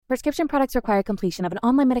Prescription products require completion of an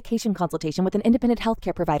online medication consultation with an independent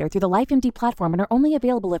healthcare provider through the LifeMD platform and are only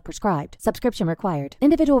available if prescribed. Subscription required.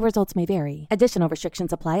 Individual results may vary. Additional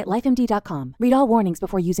restrictions apply at lifemd.com. Read all warnings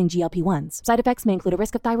before using GLP-1s. Side effects may include a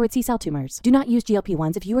risk of thyroid C-cell tumors. Do not use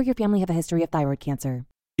GLP-1s if you or your family have a history of thyroid cancer.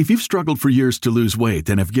 If you've struggled for years to lose weight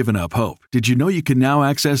and have given up hope, did you know you can now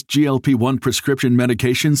access GLP-1 prescription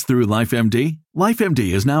medications through LifeMD?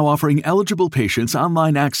 LifeMD is now offering eligible patients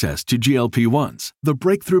online access to GLP-1s, the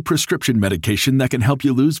breakthrough prescription medication that can help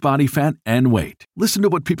you lose body fat and weight. Listen to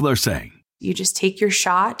what people are saying. You just take your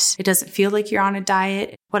shot. It doesn't feel like you're on a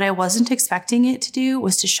diet. What I wasn't expecting it to do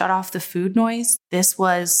was to shut off the food noise. This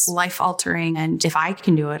was life-altering, and if I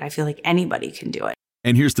can do it, I feel like anybody can do it.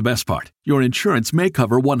 And here's the best part. Your insurance may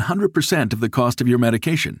cover 100% of the cost of your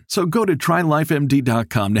medication. So go to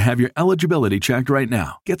trylifemd.com to have your eligibility checked right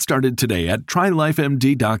now. Get started today at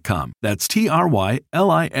trylifemd.com. That's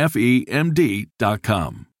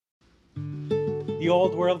trylifemd.com. The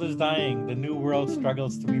old world is dying. The new world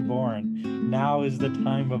struggles to be born. Now is the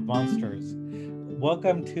time of monsters.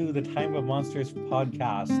 Welcome to the Time of Monsters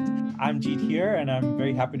podcast. I'm Jeet here, and I'm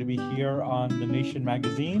very happy to be here on The Nation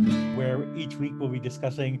magazine, where each week we'll be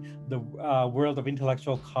discussing the world of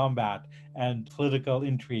intellectual combat and political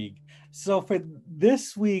intrigue. So for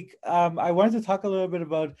this week, I wanted to talk a little bit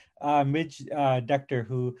about Midge Decter,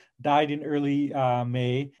 who died in early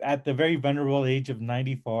May at the very venerable age of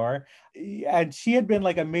 94. And she had been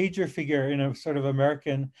like a major figure in a sort of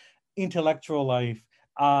American intellectual life.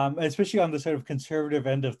 Especially on the sort of conservative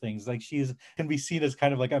end of things. Like can be seen as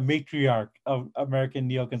kind of like a matriarch of American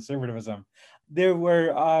neoconservatism. There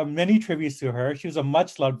were many tributes to her. She was a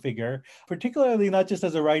much loved figure, particularly not just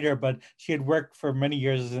as a writer, but she had worked for many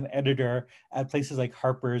years as an editor at places like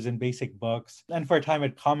Harper's and Basic Books, and for a time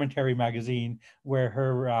at Commentary magazine, where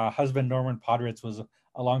her husband Norman Podritz was a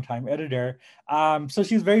longtime editor. So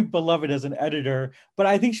she's very beloved as an editor, but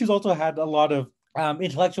I think she's also had a lot of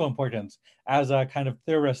intellectual importance as a kind of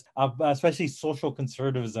theorist of especially social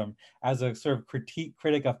conservatism, as a sort of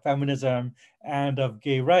critic of feminism and of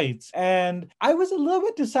gay rights. And I was a little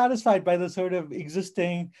bit dissatisfied by the sort of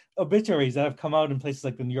existing obituaries that have come out in places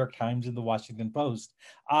like the New York Times and the Washington Post.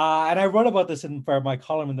 And I wrote about this for my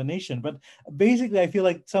column in The Nation, but basically I feel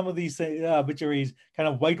like some of these obituaries kind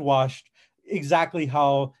of whitewashed exactly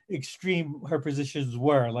how extreme her positions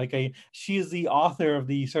were. She is the author of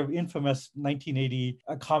the sort of infamous 1980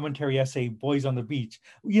 commentary essay, Boys on the Beach,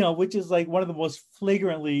 which is like one of the most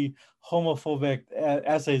flagrantly homophobic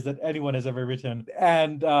essays that anyone has ever written,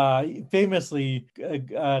 and famously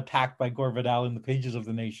attacked by Gore Vidal in the pages of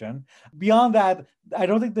The Nation. Beyond that, I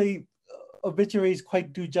don't think the obituaries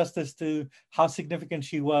quite do justice to how significant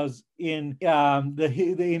she was in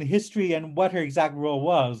in history and what her exact role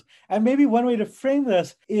was. And maybe one way to frame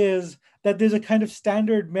this is that there's a kind of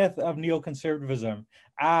standard myth of neoconservatism.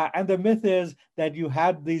 And the myth is that you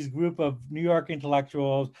had these group of New York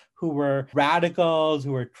intellectuals who were radicals,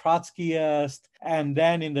 who were Trotskyists, and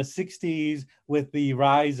then in the 60s, with the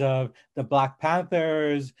rise of the Black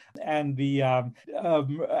Panthers and the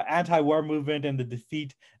anti-war movement and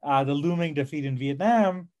the looming defeat in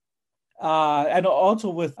Vietnam, and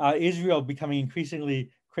also with Israel becoming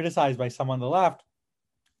increasingly criticized by some on the left,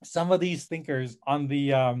 some of these thinkers on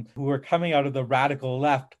the who were coming out of the radical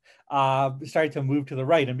left started to move to the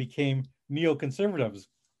right and became neoconservatives.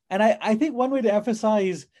 And I think one way to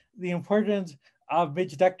emphasize the importance of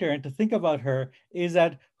Midge Decter and to think about her is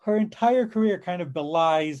that her entire career kind of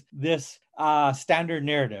belies this standard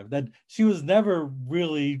narrative, that she was never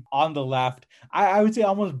really on the left. I would say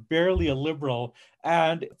almost barely a liberal.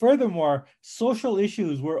 And furthermore, social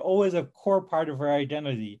issues were always a core part of her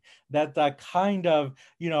identity. That kind of,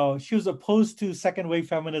 she was opposed to second wave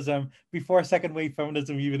feminism before second wave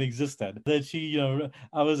feminism even existed. That she,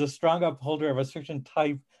 was a strong upholder of a certain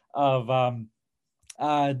type of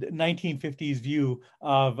 1950s view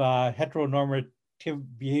of heteronormative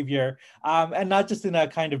behavior, and not just in a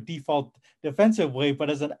kind of default defensive way, but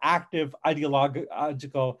as an active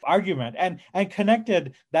ideological argument, and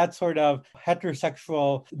connected that sort of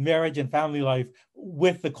heterosexual marriage and family life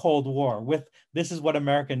with the Cold War, with this is what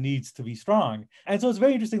America needs to be strong. And so it's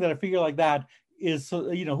very interesting that a figure like that is,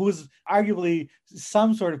 who was arguably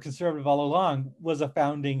some sort of conservative all along, was a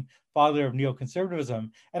founding father of neoconservatism.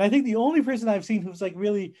 And I think the only person I've seen who's like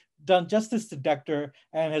really done justice to Decter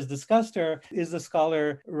and has discussed her is the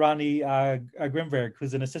scholar Ronnie Grimberg,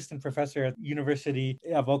 who's an assistant professor at the University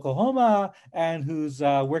of Oklahoma and who's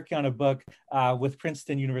working on a book with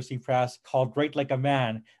Princeton University Press called Write Like a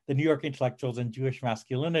Man, The New York Intellectuals and Jewish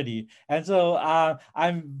Masculinity. And so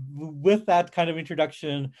I'm with that kind of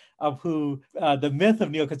introduction of who the myth of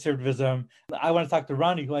neoconservatism. I want to talk to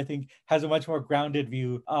Ronnie, who I think has a much more grounded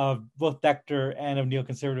view of both Decter and of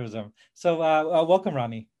neoconservatism. So welcome,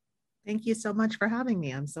 Ronnie. Thank you so much for having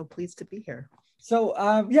me. I'm so pleased to be here. So,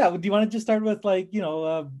 do you want to just start with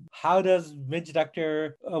how does Midge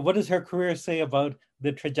Decter, what does her career say about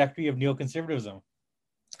the trajectory of neoconservatism?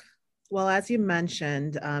 Well, as you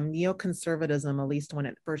mentioned, neoconservatism, at least when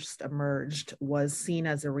it first emerged, was seen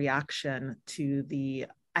as a reaction to the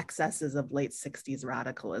excesses of late 60s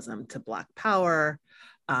radicalism, to Black Power,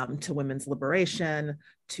 to women's liberation,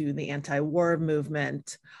 to the anti-war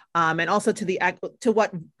movement, and also to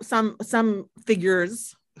what some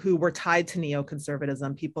figures who were tied to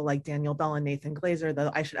neoconservatism, people like Daniel Bell and Nathan Glazer, though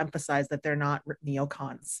I should emphasize that they're not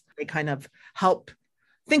neocons. They kind of help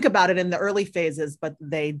think about it in the early phases, but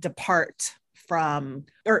they depart from,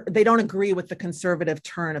 or they don't agree with the conservative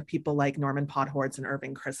turn of people like Norman Podhoretz and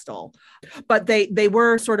Irving Kristol. But they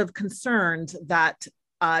were sort of concerned that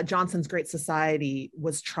Johnson's Great Society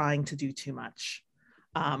was trying to do too much,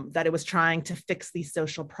 that it was trying to fix these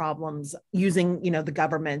social problems using, the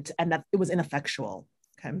government, and that it was ineffectual.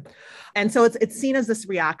 Okay. And so it's seen as this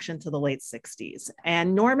reaction to the late 60s.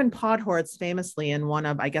 And Norman Podhoretz famously in one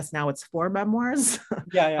of, I guess now it's 4 memoirs.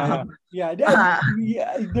 Yeah.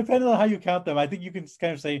 Depending on how you count them, I think you can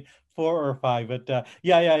kind of say 4 or 5. But the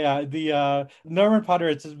Norman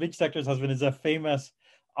Podhoretz, Midge Decter's husband, is a famous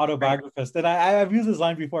autobiographist, and I've used this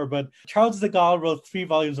line before, but Charles de Gaulle wrote 3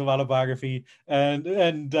 volumes of autobiography and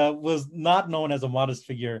was not known as a modest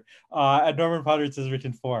figure. And Norman Podhoretz has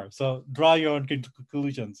written 4. So draw your own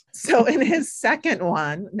conclusions. So in his second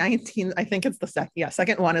one, second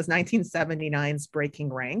one is 1979's Breaking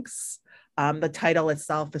Ranks. The title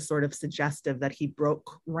itself is sort of suggestive that he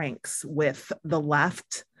broke ranks with the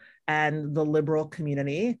left and the liberal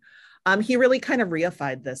community. He really kind of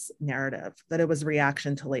reified this narrative that it was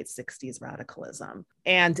reaction to late 60s radicalism.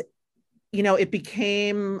 And, it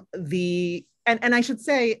became and I should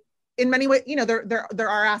say, in many ways, there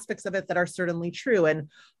are aspects of it that are certainly true. And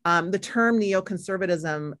the term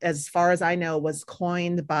neoconservatism, as far as I know, was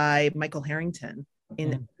coined by Michael Harrington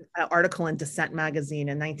in an article in Dissent magazine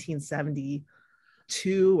in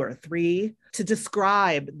 1972 or 3 to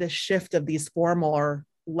describe the shift of these former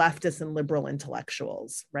leftist and liberal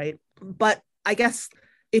intellectuals, right? But I guess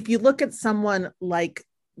if you look at someone like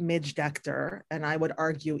Midge Decter, and I would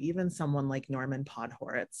argue even someone like Norman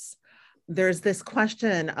Podhoretz, there's this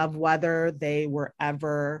question of whether they were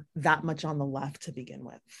ever that much on the left to begin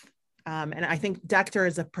with. And I think Decter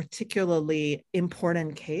is a particularly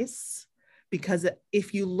important case because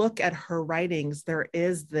if you look at her writings, there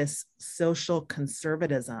is this social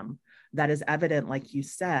conservatism that is evident, like you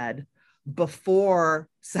said, before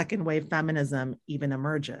second wave feminism even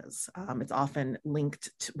emerges. It's often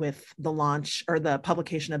linked with the launch or the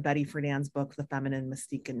publication of Betty Friedan's book, The Feminine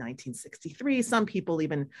Mystique in 1963. Some people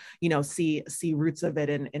even, see roots of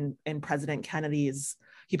it in President Kennedy's.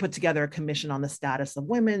 He put together a commission on the status of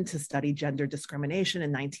women to study gender discrimination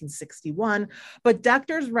in 1961. But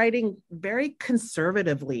Decter's writing very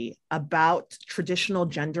conservatively about traditional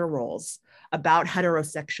gender roles, about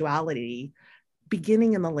heterosexuality,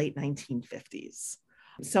 beginning in the late 1950s.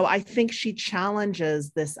 So I think she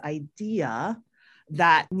challenges this idea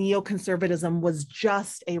that neoconservatism was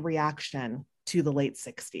just a reaction to the late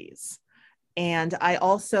 60s. And I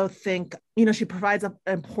also think, she provides an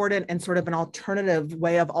important and sort of an alternative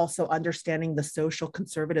way of also understanding the social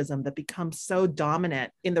conservatism that becomes so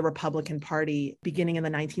dominant in the Republican Party beginning in the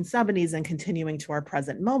 1970s and continuing to our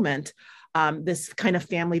present moment, this kind of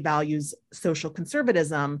family values social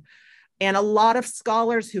conservatism. And a lot of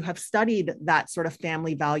scholars who have studied that sort of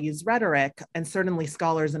family values rhetoric, and certainly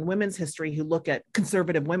scholars in women's history who look at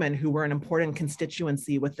conservative women who were an important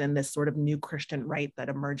constituency within this sort of new Christian right that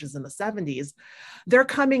emerges in the 70s, they're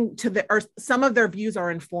coming to some of their views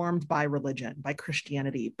are informed by religion, by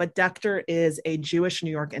Christianity. But Decter is a Jewish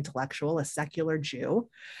New York intellectual, a secular Jew.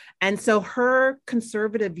 And so her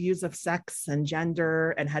conservative views of sex and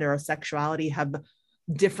gender and heterosexuality have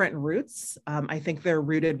different roots. I think they're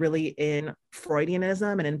rooted really in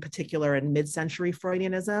Freudianism and in particular in mid-century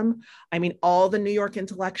Freudianism. I mean, all the New York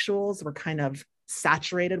intellectuals were kind of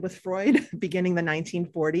saturated with Freud beginning the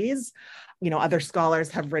 1940s. Other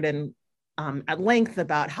scholars have written at length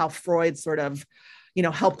about how Freud sort of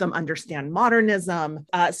help them understand modernism.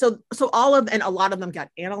 So all of, and a lot of them got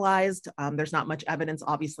analyzed. There's not much evidence,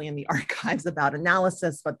 obviously, in the archives about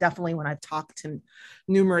analysis, but definitely when I've talked to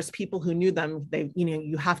numerous people who knew them,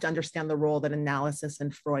 you have to understand the role that analysis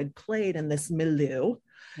and Freud played in this milieu.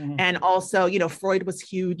 Mm-hmm. And also, Freud was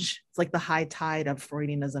huge. It's like the high tide of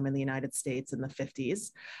Freudianism in the United States in the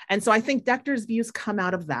 50s. And so I think Decter's views come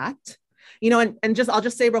out of that. I'll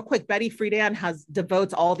just say real quick, Betty Friedan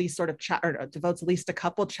devotes all these sort of devotes at least a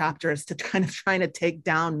couple chapters to kind of trying to take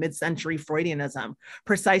down mid-century Freudianism,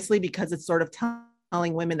 precisely because it's sort of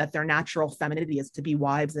telling women that their natural femininity is to be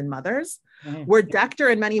wives and mothers, mm-hmm. where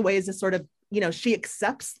Decter in many ways is sort of, she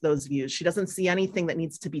accepts those views. She doesn't see anything that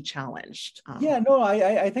needs to be challenged.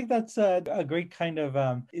 I think that's a great kind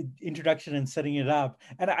of introduction and setting it up.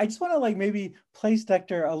 And I just want to maybe place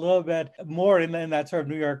Decter a little bit more in that sort of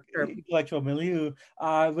New York intellectual milieu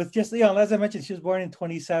with just, as I mentioned, she was born in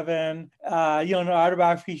 27. In her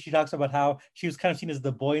autobiography, she talks about how she was kind of seen as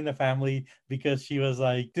the boy in the family because she was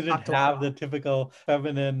didn't have the typical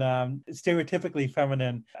feminine, stereotypically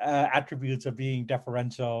feminine attributes of being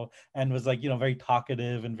deferential, and was very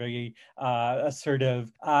talkative and very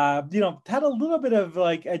assertive. Had a little bit of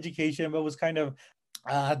education, but was kind of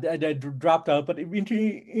dropped out, but went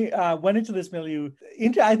into this milieu.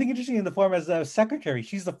 I think interesting in the form as a secretary.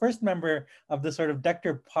 She's the first member of the sort of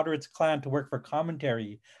Decter Potteritz clan to work for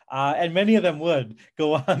Commentary, and many of them would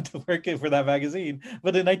go on to work for that magazine.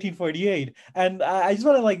 But in 1948, and I just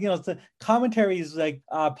want to the Commentary is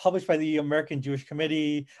published by the American Jewish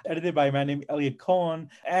Committee, edited by a man named Elliot Cohen,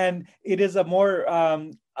 and it is a more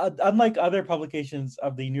unlike other publications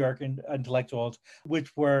of the New York intellectuals,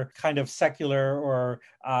 which were kind of secular or,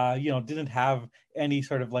 didn't have any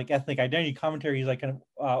sort of ethnic identity. Commentary is kind of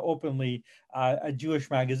openly a Jewish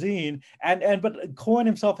magazine. But Cohen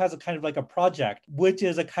himself has a kind of a project, which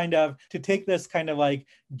is a kind of to take this kind of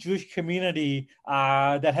Jewish community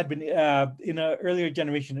that had been in an earlier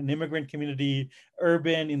generation, an immigrant community,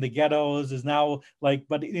 urban in the ghettos, is now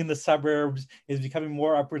but in the suburbs, is becoming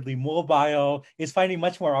more upwardly mobile, is finding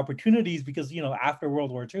much more opportunities because, after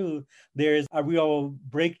World War II, there's a real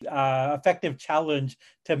effective challenge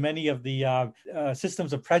to many of the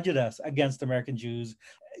systems of prejudice against American Jews.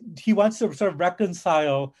 He wants to sort of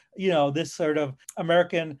reconcile, this sort of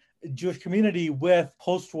American Jewish community with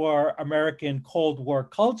post-war American Cold War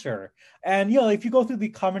culture. And, if you go through the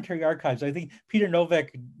Commentary archives, I think Peter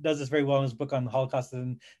Novick does this very well in his book on the Holocaust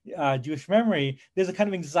and Jewish memory. There's a kind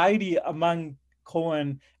of anxiety among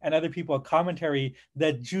Cohen and other people at Commentary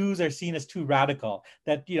that Jews are seen as too radical,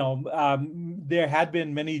 that there had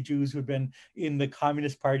been many Jews who'd been in the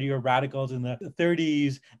Communist Party or radicals in the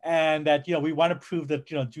 30s, and that we want to prove that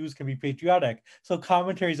Jews can be patriotic. So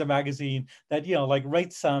Commentary is a magazine that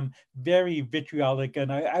writes some very vitriolic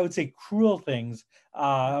and I would say cruel things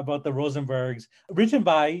about the Rosenbergs, written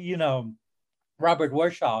by Robert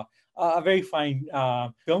Warshaw, a very fine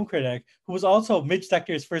film critic who was also Midge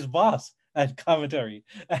Decter's first boss at Commentary.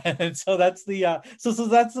 And so that's the so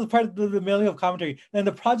that's the part of the milieu of Commentary. And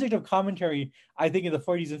the project of Commentary, I think in the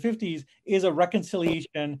 40s and 50s, is a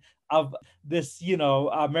reconciliation of this,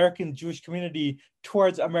 American Jewish community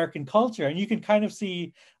towards American culture. And you can kind of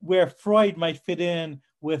see where Freud might fit in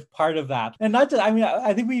with part of that. And not just,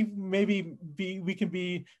 I think we can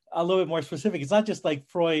be a little bit more specific. It's not just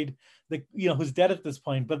Freud, who's dead at this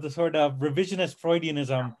point, but the sort of revisionist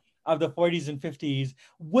Freudianism of the 40s and 50s,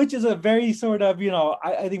 which is a very sort of,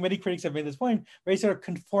 I think many critics have made this point, very sort of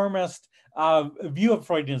conformist view of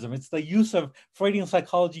Freudianism. It's the use of Freudian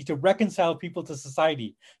psychology to reconcile people to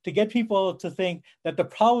society, to get people to think that the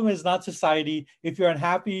problem is not society. If you're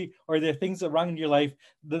unhappy or there are things that are wrong in your life,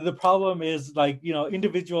 the problem is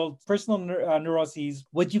individual personal neuroses,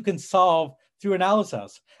 which you can solve through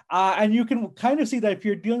analysis. And you can kind of see that if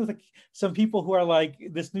you're dealing with some people who are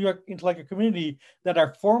this New York intellectual community that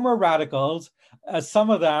are former radicals, some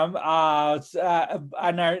of them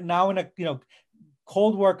and are now in a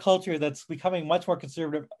Cold War culture that's becoming much more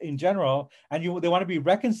conservative in general, and they want to be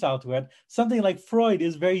reconciled to it, something like Freud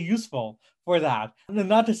is very useful for that. And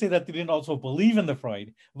not to say that they didn't also believe in the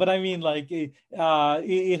Freud, but I mean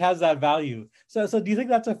it has that value. So do you think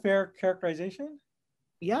that's a fair characterization?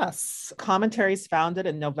 Yes, Commentaries founded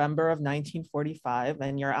in November of 1945,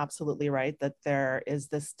 and you're absolutely right that there is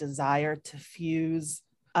this desire to fuse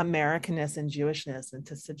Americanness and Jewishness and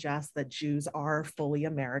to suggest that Jews are fully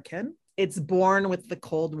American. It's born with the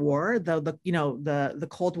Cold War, though the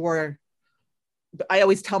Cold War I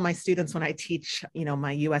always tell my students when I teach,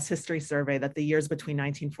 my US history survey, that the years between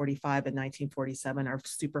 1945 and 1947 are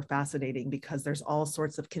super fascinating because there's all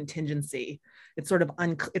sorts of contingency. It's sort of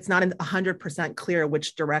it's not 100% clear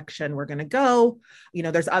which direction we're going to go.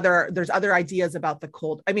 There's other ideas about the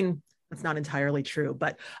Cold. I mean, that's not entirely true,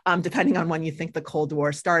 but depending on when you think the Cold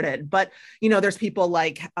War started. But, there's people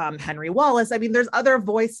like Henry Wallace. I mean, there's other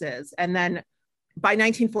voices. And then by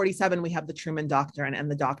 1947, we have the Truman Doctrine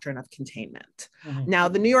and the doctrine of containment. Mm-hmm. Now,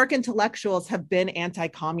 the New York intellectuals have been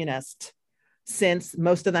anti-communist since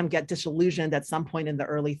most of them get disillusioned at some point in the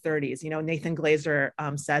early 30s. Nathan Glazer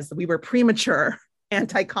says that we were premature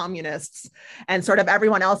anti-communists, and sort of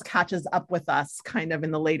everyone else catches up with us kind of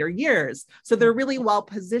in the later years. So they're really well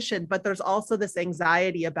positioned, but there's also this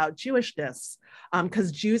anxiety about Jewishness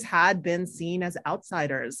because Jews had been seen as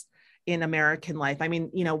outsiders in American life. I mean,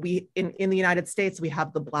 we in the United States, we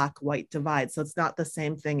have the black-white divide. So it's not the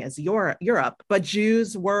same thing as Europe, but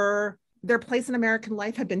Jews their place in American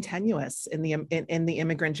life had been tenuous in the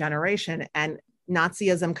immigrant generation, and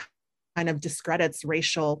Nazism kind of discredits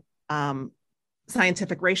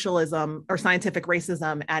scientific racialism or scientific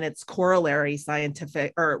racism and its corollary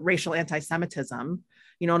scientific or racial anti-Semitism.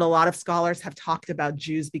 And a lot of scholars have talked about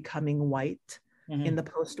Jews becoming white in the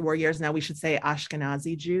post-war years. Now we should say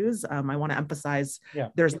Ashkenazi Jews. I want to emphasize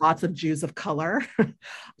there's lots of Jews of color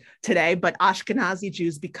today, but Ashkenazi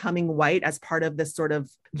Jews becoming white as part of this sort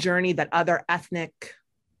of journey that other ethnic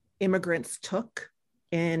immigrants took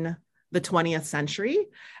in the 20th century.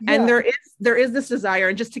 Yeah. And there is this desire,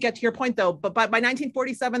 and just to get to your point though, but by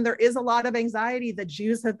 1947, there is a lot of anxiety that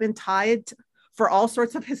Jews have been tied for all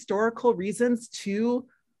sorts of historical reasons to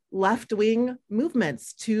left-wing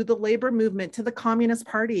movements, to the labor movement, to the Communist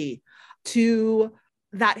Party, to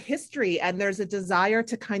that history. And there's a desire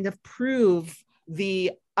to kind of prove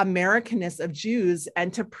the Americanness of Jews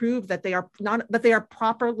and to prove that they're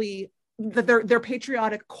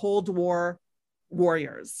patriotic Cold War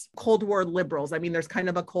warriors, Cold War liberals. I mean, there's kind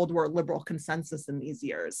of a Cold War liberal consensus in these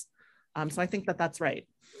years. So I think that's right.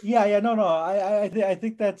 No. I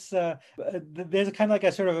think that's there's a kind of like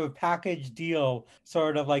a sort of a package deal,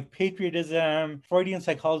 sort of like patriotism, Freudian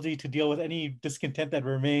psychology to deal with any discontent that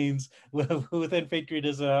remains within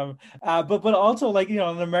patriotism, but also like in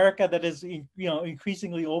America that is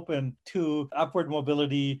increasingly open to upward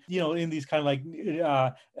mobility, in these kind of like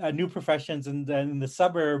new professions and in the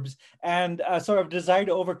suburbs, and sort of desire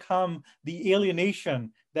to overcome the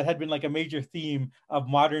alienation that had been like a major theme of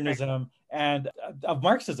modernism and of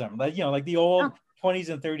Marxism. Like the old 20s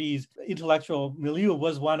and 30s intellectual milieu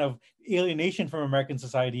was one of alienation from American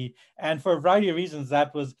society. And for a variety of reasons,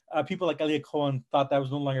 that was people like Eliot Cohen thought that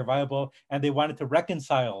was no longer viable, and they wanted to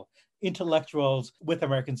reconcile intellectuals with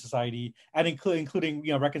American society, and including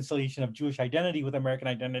reconciliation of Jewish identity with American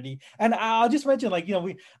identity. And I'll just mention I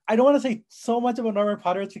don't want to say so much about Norman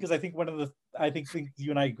Podhoretz because I think one of the things you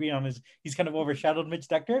and I agree on is he's kind of overshadowed Midge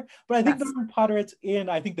Decter. But I think Norman Podhoretz, in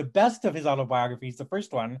I think the best of his autobiographies, the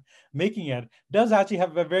first one, Making It, does actually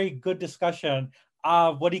have a very good discussion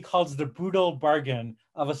of what he calls the brutal bargain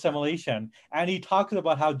of assimilation. And he talks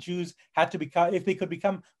about how Jews had to become, if they could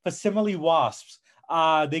become facsimile wasps,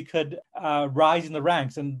 they could rise in the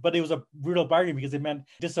ranks, but it was a brutal bargain because it meant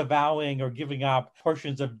disavowing or giving up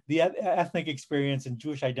portions of the ethnic experience and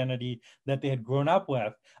Jewish identity that they had grown up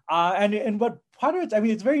with. And what Podhoretz, I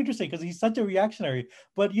mean, it's very interesting because he's such a reactionary,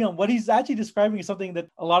 but what he's actually describing is something that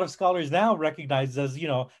a lot of scholars now recognize as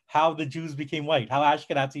how the Jews became white, how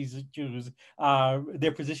Ashkenazi Jews,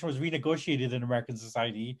 their position was renegotiated in American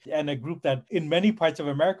society, and a group that in many parts of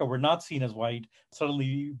America were not seen as white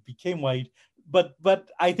suddenly became white. But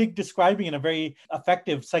I think describing in a very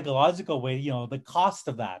effective psychological way, the cost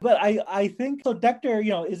of that. But I think so. Decter,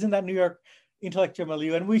 is in that New York intellectual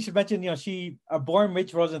milieu, and we should mention, she born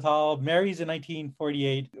Mitch Rosenthal, marries in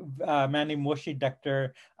 1948 a man named Moshe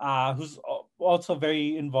Decter, who's also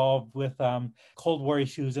very involved with Cold War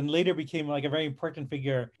issues, and later became like a very important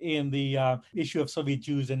figure in the issue of Soviet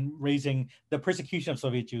Jews and raising the persecution of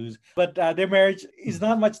Soviet Jews. But their marriage is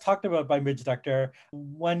not much talked about by Midge Decter.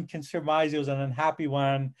 One can surmise it was an unhappy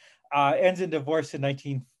one. Ends in divorce in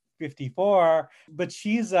 1954. But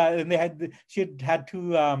she had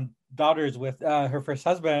two daughters with her first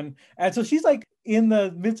husband, and so she's like in the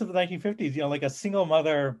midst of the 1950s, like a single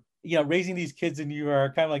mother, raising these kids in New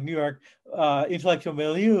York, kind of like New York intellectual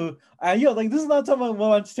milieu. This is not someone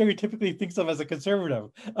one stereotypically thinks of as a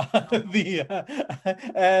conservative.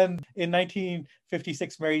 And in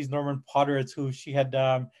 1956 marries Norman Podhoretz, who she had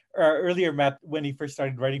earlier met when he first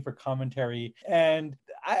started writing for Commentary. And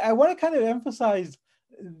I want to kind of emphasize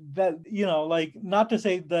that, like, not to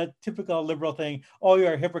say the typical liberal thing, oh,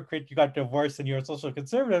 you're a hypocrite, you got divorced and you're a social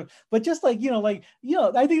conservative, but just like, I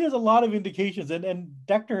think there's a lot of indications, and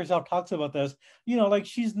Decter herself talks about this, like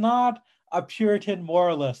she's not a Puritan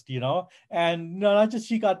moralist, and no, not just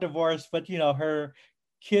she got divorced, but, her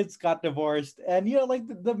kids got divorced, and like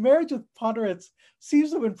the marriage with Podhoretz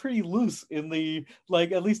seems to have been pretty loose in the,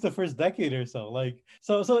 like, at least the first decade or so. Like,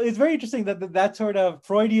 so it's very interesting that sort of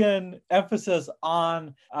Freudian emphasis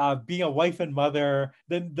on being a wife and mother,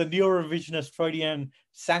 the neo-revisionist Freudian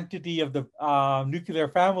sanctity of the nuclear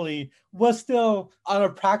family was still on a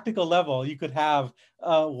practical level. You could have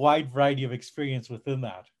a wide variety of experience within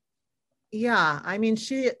that. Yeah, I mean,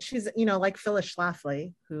 she's, like Phyllis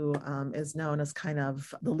Schlafly, who is known as kind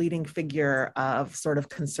of the leading figure of sort of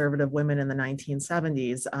conservative women in the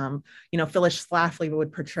 1970s. Phyllis Schlafly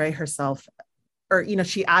would portray herself, or,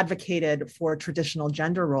 she advocated for traditional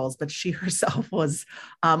gender roles, but she herself was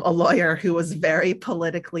a lawyer who was very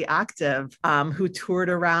politically active, who toured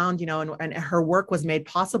around, and her work was made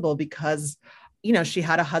possible because, she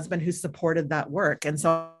had a husband who supported that work. And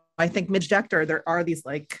so I think Midge Decter, there are these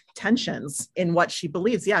like tensions in what she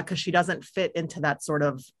believes. Yeah, because she doesn't fit into that sort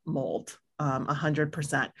of mold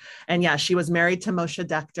 100%. And yeah, she was married to Moshe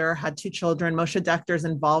Decter, had 2 children. Moshe Decter is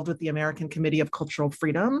involved with the American Committee of Cultural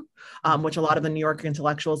Freedom, which a lot of the New York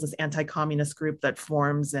intellectuals, this anti-communist group that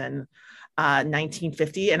forms in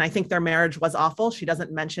 1950. And I think their marriage was awful. She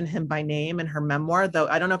doesn't mention him by name in her memoir, though.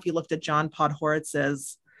 I don't know if you looked at John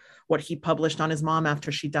Podhoretz's, what he published on his mom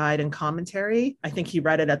after she died in commentary. I think he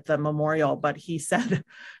read it at the memorial, but he said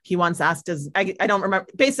he once asked I don't remember,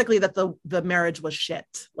 basically that the marriage was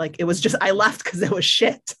shit. Like it was just, I left because it was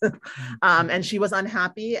shit. And she was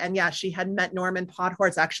unhappy. And yeah, she had met Norman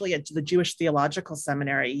Podhoretz actually at the Jewish Theological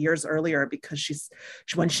Seminary years earlier, because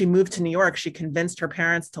when she moved to New York, she convinced her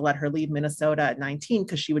parents to let her leave Minnesota at 19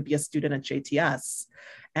 because she would be a student at JTS.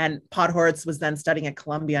 And Podhoretz was then studying at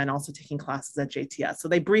Columbia and also taking classes at JTS. So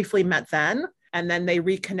they briefly met then, and then they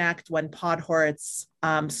reconnect when Podhoretz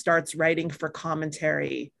starts writing for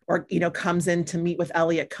commentary, or, comes in to meet with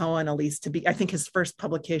Eliot Cohen, at least I think his first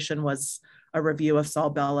publication was a review of Saul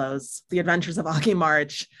Bellows' The Adventures of Augie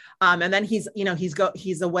March. And then he's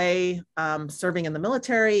away serving in the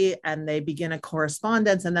military, and they begin a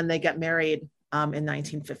correspondence, and then they get married in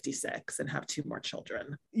 1956 and have 2 more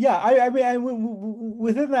children. Yeah, I mean,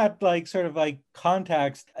 within that like sort of like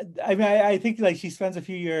context, I mean, I think like she spends a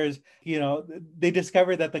few years, they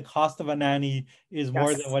discover that the cost of a nanny is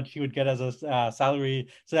more than what she would get as a salary,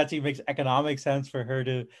 so that actually makes economic sense for her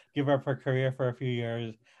to give up her career for a few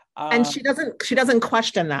years. And she doesn't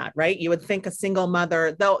question that, right? You would think a single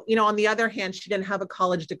mother, though, on the other hand, she didn't have a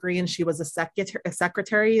college degree and she was a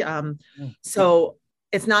secretary. So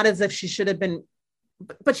it's not as if she should have been,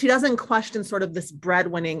 but she doesn't question sort of this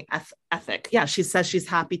breadwinning ethic. Yeah, she says she's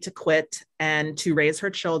happy to quit and to raise her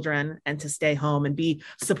children and to stay home and be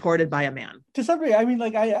supported by a man. To some degree, I mean,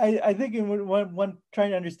 like I think in one trying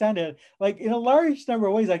to understand it, like in a large number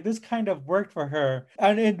of ways, like this kind of worked for her,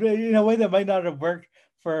 and in a way that might not have worked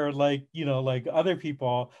for like other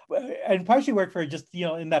people, and partially worked for just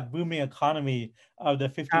in that booming economy of the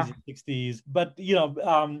 50s and 60s. But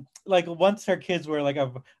like once her kids were like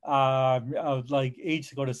of like age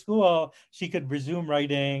to go to school, she could resume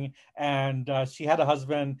writing, and she had a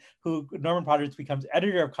husband who, Norman Podhoretz, becomes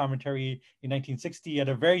editor of commentary in 1960 at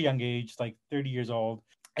a very young age, like 30 years old.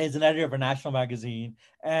 Is an editor of a national magazine,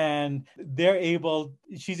 and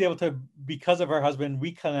she's able to, because of her husband,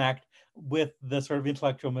 reconnect with the sort of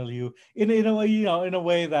intellectual milieu in a way, in a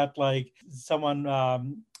way that like someone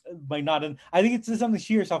might not. And I think it's something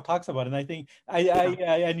she herself talks about, and I think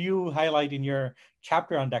and you highlight in your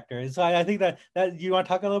chapter on Decter. So I think that you want to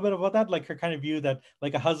talk a little bit about that, like her kind of view that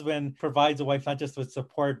like a husband provides a wife not just with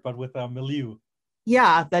support but with a milieu.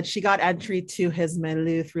 Yeah, that she got entry to his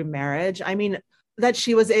milieu through marriage. I mean, that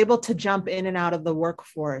she was able to jump in and out of the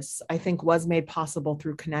workforce, I think, was made possible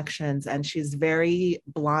through connections. And she's very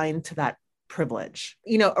blind to that privilege,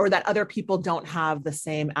 or that other people don't have the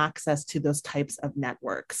same access to those types of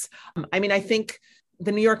networks. I mean, I think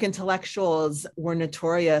the New York intellectuals were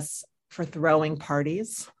notorious for throwing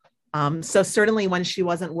parties. So certainly when she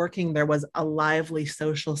wasn't working, there was a lively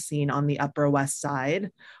social scene on the Upper West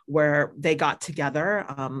Side where they got together.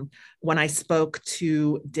 When I spoke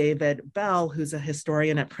to David Bell, who's a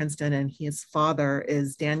historian at Princeton, and his father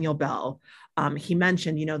is Daniel Bell, he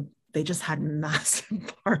mentioned, they just had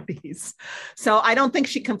massive parties. So I don't think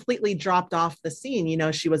she completely dropped off the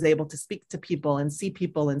scene. She was able to speak to people and see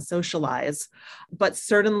people and socialize, but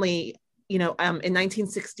certainly in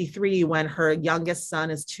 1963, when her youngest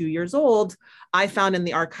son is 2 years old, I found in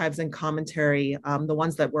the archives and commentary, the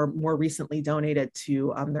ones that were more recently donated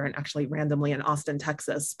to, they're actually randomly in Austin,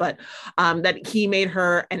 Texas, but that he made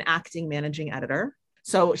her an acting managing editor.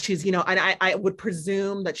 So she's, and I would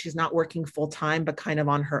presume that she's not working full time, but kind of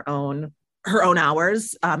on her own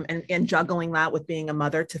hours, and juggling that with being a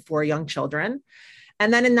mother to 4 young children.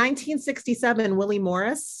 And then in 1967, Willie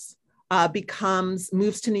Morris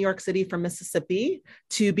moves to New York City from Mississippi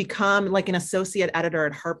to become like an associate editor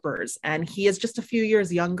at Harper's. And he is just a few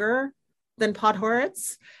years younger than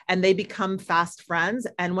Podhoretz, and they become fast friends.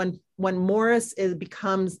 And when Morris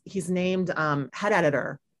he's named head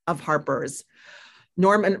editor of Harper's,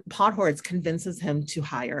 Norman Podhoretz convinces him to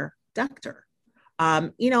hire Decter.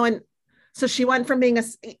 And so she went from being and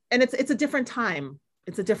it's a different time.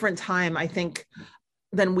 It's a different time, I think,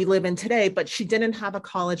 than we live in today, but she didn't have a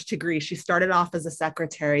college degree. She started off as a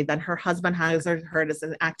secretary. Then her husband hires her as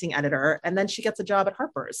an acting editor, and then she gets a job at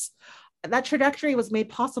Harper's. That trajectory was made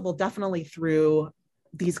possible definitely through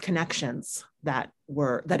these connections that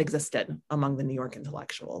existed among the New York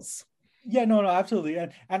intellectuals. Yeah, no, absolutely,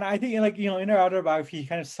 and I think in her autobiography, he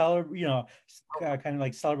kind of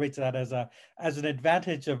celebrates that as an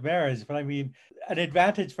advantage of marriage. But I mean, an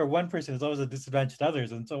advantage for one person is always a disadvantage to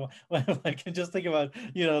others. And so when I can just think about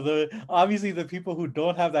obviously the people who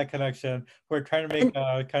don't have that connection, who are trying to make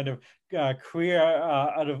a kind of career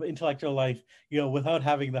out of intellectual life, without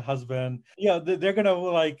having the husband, they're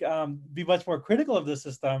gonna be much more critical of the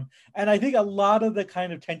system. And I think a lot of the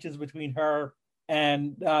kind of tensions between her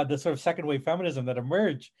and the sort of second wave feminism that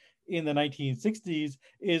emerged in the 1960s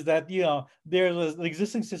is that, there's an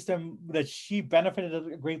existing system that she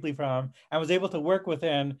benefited greatly from and was able to work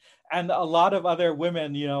within. And a lot of other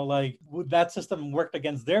women, that system worked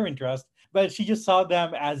against their interest, but she just saw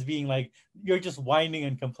them as being like, you're just whining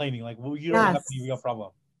and complaining. Like, well, you don't have any real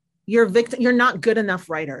problem. You're not good enough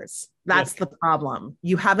writers. That's the problem.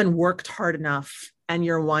 You haven't worked hard enough and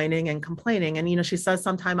you're whining and complaining. And, she says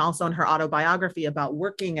sometime also in her autobiography about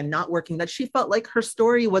working and not working, that she felt like her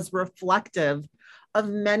story was reflective of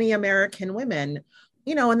many American women,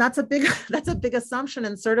 and that's a big assumption.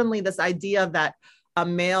 And certainly this idea that a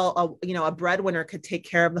male, a breadwinner could take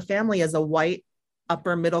care of the family is a white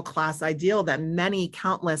upper middle class ideal that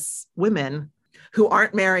countless women who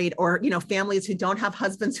aren't married, or, families who don't have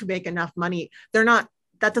husbands who make enough money,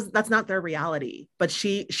 that's not their reality. But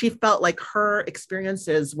she felt like her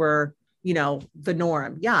experiences were, the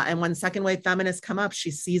norm. Yeah. And when second wave feminists come up,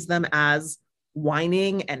 she sees them as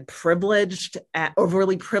whining and privileged,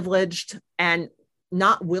 overly privileged, and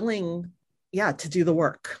not willing, to do the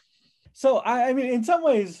work. So, I mean, in some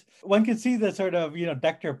ways, one can see the sort of,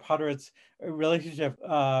 Decter Podhoretz relationship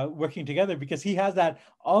working together, because he has that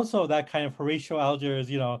kind of Horatio Alger's,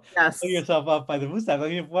 pull yourself up by the bootstraps. I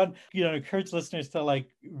mean, if one, encourage listeners to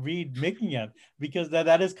read Making It, because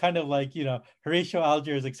that is kind of like, Horatio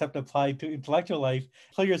Alger's, except applied to intellectual life,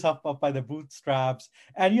 pull yourself up by the bootstraps.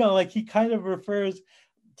 And, he kind of refers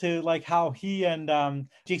to how he and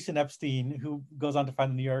Jason Epstein, who goes on to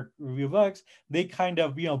found the New York Review of Books, they kind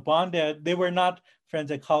of, bonded. They were not friends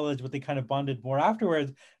at college, but they kind of bonded more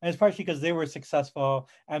afterwards. And it's partially because they were successful,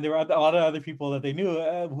 and there were a lot of other people that they knew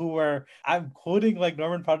who were, I'm quoting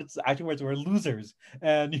Norman Podhoretz's actual words, were losers.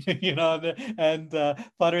 And,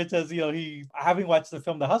 Podhoretz says, he, having watched the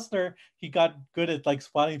film The Hustler, he got good at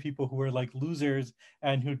spotting people who were losers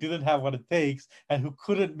and who didn't have what it takes and who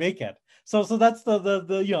couldn't make it. So that's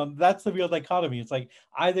that's the real dichotomy. It's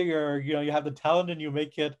either you have the talent and you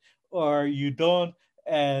make it, or you don't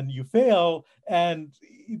and you fail. And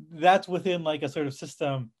that's within a sort of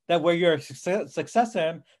system that where you're a success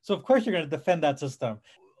in. So of course you're going to defend that system.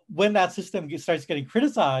 When that system starts getting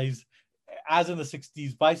criticized, as in the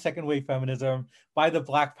 60s, by second wave feminism, by the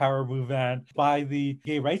Black Power movement, by the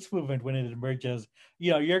gay rights movement when it emerges,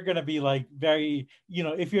 you're going to be very,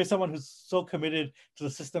 if you're someone who's so committed to the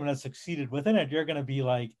system and has succeeded within it, you're going to be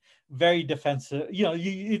very defensive.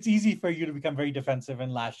 It's easy for you to become very defensive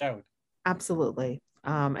and lash out. Absolutely.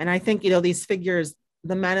 And I think, these figures,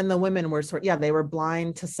 the men and the women were they were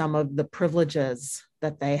blind to some of the privileges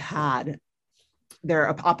that they had. Their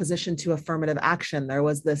opposition to affirmative action. There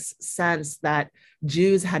was this sense that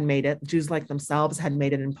Jews like themselves had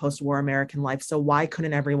made it in post-war American life. So why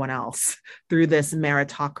couldn't everyone else through this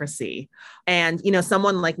meritocracy? And,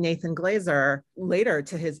 someone like Nathan Glazer later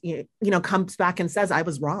to his, comes back and says, I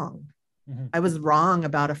was wrong. Mm-hmm. I was wrong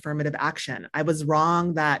about affirmative action. I was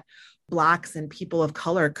wrong that Blacks and people of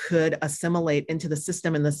color could assimilate into the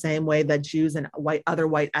system in the same way that Jews and other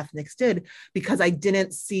white ethnics did, because I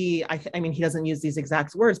didn't see, I mean, he doesn't use these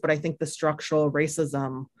exact words, but I think the structural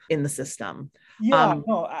racism in the system. Yeah,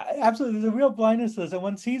 no, absolutely. There's a real blindness to this, and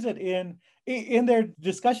one sees it in their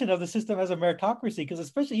discussion of the system as a meritocracy, because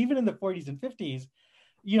especially even in the 40s and 50s,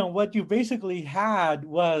 what you basically had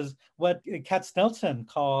was what Katz-Nelson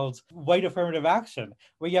calls white affirmative action,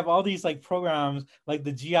 where you have all these like programs like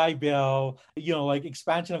the GI Bill, like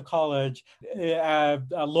expansion of college,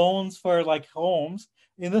 loans for like homes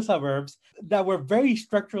in the suburbs that were very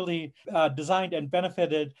structurally designed and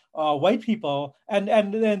benefited white people. And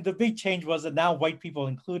then the big change was that now white people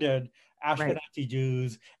included Ashkenazi right.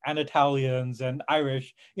 Jews and Italians and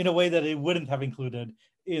Irish in a way that it wouldn't have included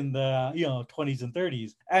in the 20s and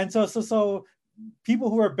 30s. And so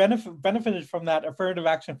people who are benefited from that affirmative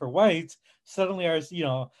action for whites suddenly are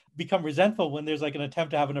become resentful when there's like an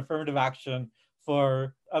attempt to have an affirmative action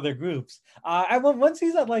for other groups. One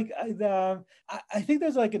sees that like I think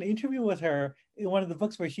there's like an interview with her in one of the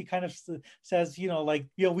books where she kind of says,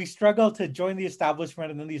 we struggled to join the establishment,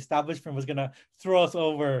 and then the establishment was going to throw us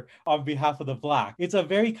over on behalf of the Black. It's a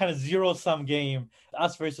very kind of zero-sum game,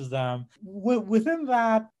 us versus them. Within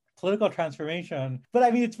that political transformation, but I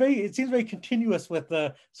mean, it seems very continuous with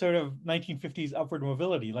the sort of 1950s upward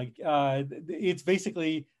mobility. Like it's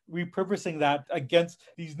basically repurposing that against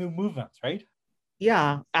these new movements, right?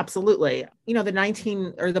 Yeah, absolutely.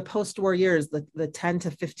 The post-war years, the 10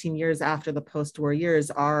 to 15 years after the post-war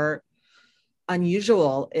years are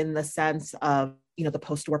unusual in the sense of, the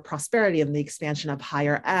post-war prosperity and the expansion of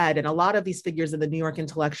higher ed. And a lot of these figures in the New York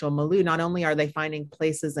intellectual milieu, not only are they finding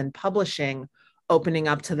places in publishing opening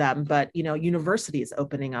up to them, but, universities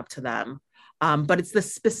opening up to them. But it's the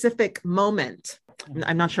specific moment.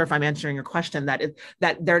 I'm not sure if I'm answering your question that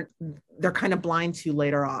they're kind of blind to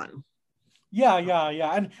later on. Yeah.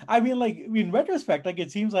 And I mean, like, in retrospect, like,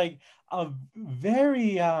 it seems like a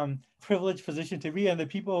very privileged position to be in. The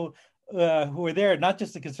people who were there, not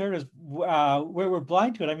just the conservatives, were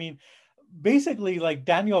blind to it. I mean, basically, like,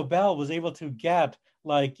 Daniel Bell was able to get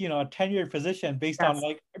like, a tenured position based on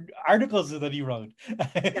like articles that he wrote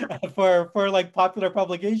for like popular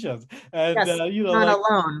publications. And not like,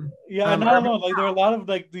 alone. Not alone. Like, there are a lot of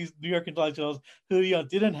like these New York intellectuals who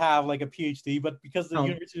didn't have like a PhD, but because the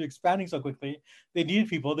university was expanding so quickly, they needed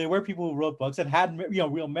people. They were people who wrote books and had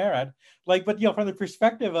real merit. Like, but from the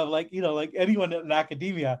perspective of like like anyone in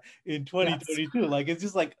academia in 2022, like, it's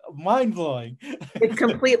just like mind blowing. It's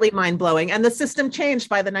completely mind blowing, and the system changed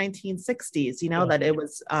by the 1960s. That it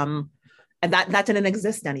was, and that didn't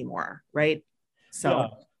exist anymore, right?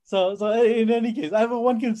 So in any case,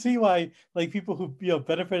 one can see why like people who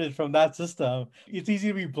benefited from that system, it's easy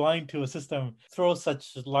to be blind to a system throw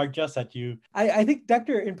such largesse at you. I think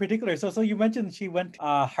Decter in particular. So you mentioned she went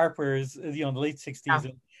Harper's, in the late 60s. Yeah.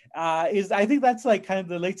 I think that's like kind of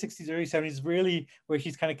the late 60s, early 70s, really where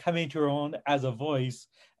she's kind of coming to her own as a voice.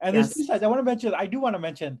 And there's two sides. I do want to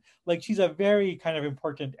mention, like, she's a very kind of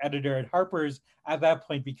important editor at Harper's. At that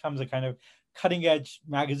point, becomes a kind of cutting edge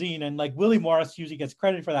magazine, and like Willie Morris usually gets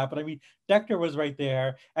credit for that, but I mean, Decter was right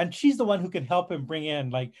there, and she's the one who can help him bring in,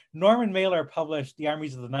 like, Norman Mailer published The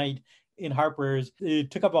Armies of the Night in Harper's.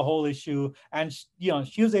 It took up a whole issue, and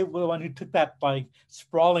she was the one who took that like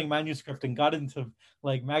sprawling manuscript and got into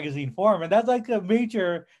like magazine form, and that's like a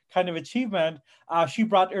major kind of achievement. She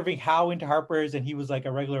brought Irving Howe into Harper's, and he was like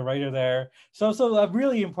a regular writer there, so a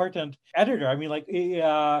really important editor. I mean, like,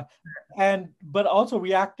 but also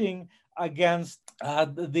reacting against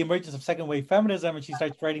the emergence of second wave feminism, and she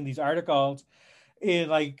starts writing these articles in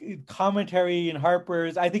like commentary in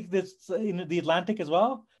Harper's. I think this in the Atlantic as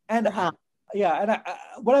well. And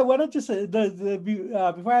what I wanted to say,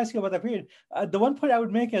 before I ask you about that period, the one point I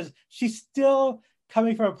would make is she's still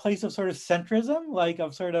coming from a place of sort of centrism, like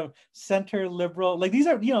of sort of center liberal. Like, these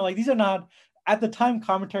are not. At the time,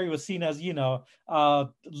 commentary was seen as,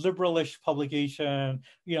 liberalish publication,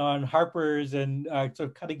 on Harper's and sort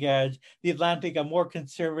of cutting edge. The Atlantic, a more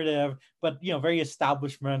conservative, but, very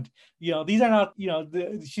establishment. These are not,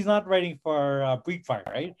 she's not writing for Breitbart,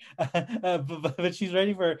 right? but she's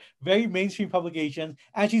writing for very mainstream publications.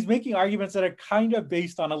 And she's making arguments that are kind of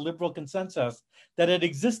based on a liberal consensus that had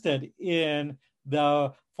existed in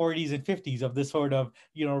the 40s and 50s of this sort of,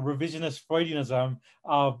 revisionist Freudianism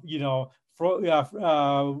of,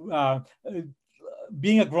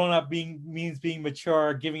 being a grown-up means being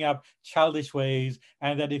mature, giving up childish ways,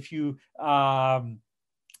 and that if you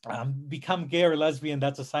become gay or lesbian,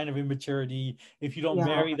 that's a sign of immaturity. If you don't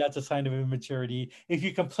marry, that's a sign of immaturity. If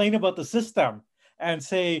you complain about the system and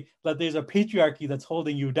say that there's a patriarchy that's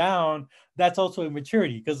holding you down, that's also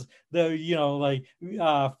immaturity, because we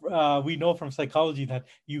know from psychology that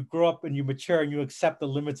you grow up and you mature and you accept the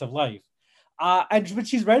limits of life. But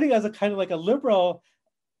she's writing as a kind of like a liberal,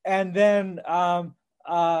 and then so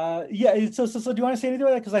do you want to say anything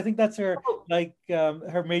about that? Because I think that's her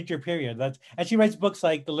her major period. And she writes books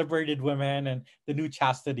like The Liberated Women and The New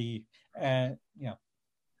Chastity, and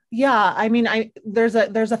Yeah, I mean, there's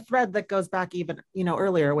a thread that goes back even,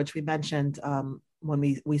 earlier, which we mentioned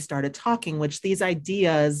when we started talking, which these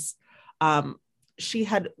ideas she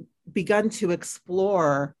had begun to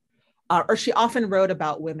explore, or she often wrote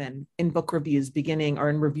about women in book reviews beginning, or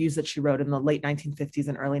in reviews that she wrote in the late 1950s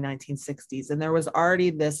and early 1960s. And there was already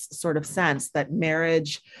this sort of sense that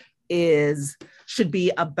marriage should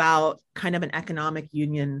be about kind of an economic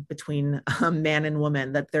union between a man and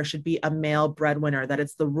woman, that there should be a male breadwinner, that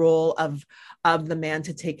it's the role of the man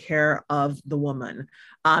to take care of the woman.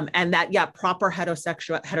 And that, proper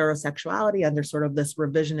heterosexuality under sort of this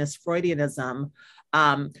revisionist Freudianism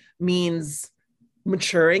means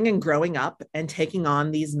maturing and growing up and taking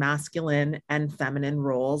on these masculine and feminine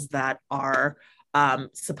roles that are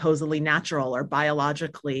supposedly natural or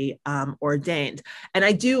biologically ordained. And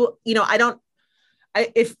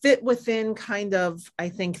it fit within kind of, I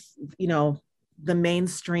think, the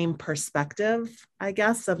mainstream perspective, I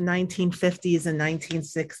guess, of 1950s and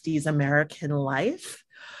 1960s American life.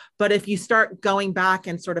 But if you start going back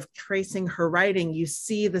and sort of tracing her writing, you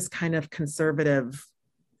see this kind of conservative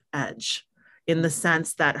edge, in the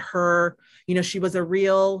sense that she was a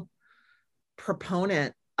real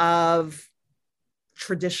proponent of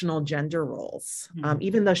traditional gender roles,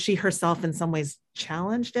 even though she herself in some ways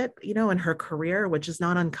challenged it, in her career, which is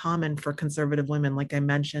not uncommon for conservative women, like I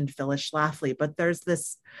mentioned, Phyllis Schlafly. But there's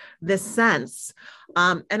this sense,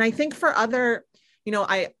 and I think for other,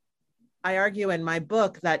 I argue in my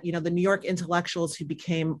book that, the New York intellectuals who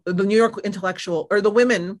became the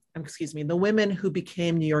women who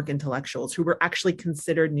became New York intellectuals, who were actually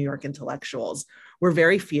considered New York intellectuals, were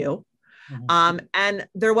very few. And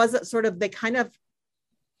there was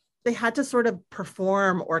they had to sort of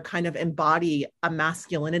perform or kind of embody a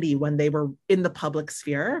masculinity when they were in the public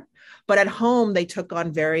sphere. But at home, they took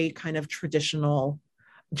on very kind of traditional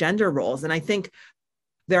gender roles. And I think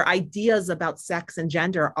their ideas about sex and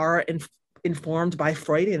gender are informed by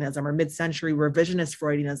Freudianism, or mid-century revisionist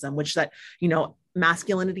Freudianism, which that,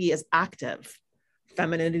 masculinity is active,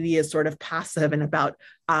 femininity is sort of passive and about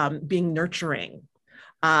being nurturing.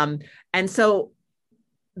 And so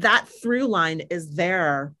that through line is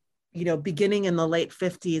there, beginning in the late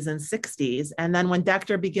 50s and 60s. And then when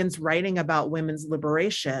Decter begins writing about women's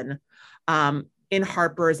liberation in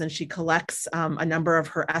Harper's, and she collects a number of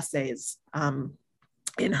her essays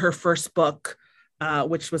in her first book,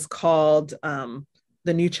 which was called The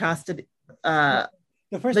New Chastity. The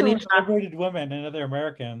first one was Liberated Women and Other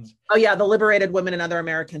Americans. Oh yeah, The Liberated Women and Other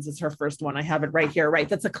Americans is her first one. I have it right here. Right,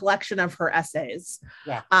 that's a collection of her essays.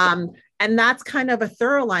 Yeah. And that's kind of a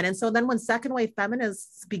thorough line. And so then when second wave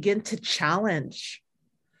feminists begin to challenge,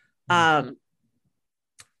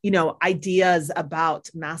 ideas about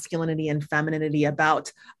masculinity and femininity,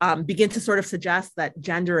 begin to sort of suggest that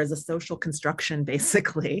gender is a social construction,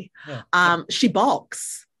 basically, she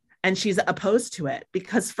balks. And she's opposed to it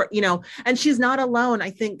because and she's not alone.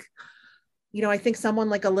 I think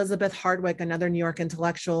someone like Elizabeth Hardwick, another New York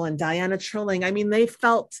intellectual, and Diana Trilling, I mean, they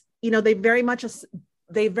felt, they very much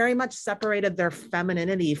separated their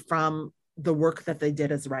femininity from the work that they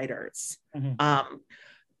did as writers.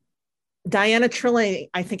 Diana Trilling,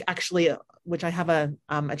 I think actually, which I have a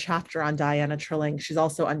chapter on Diana Trilling. She's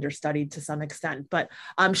also understudied to some extent, but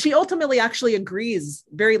she ultimately actually agrees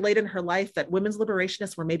very late in her life that women's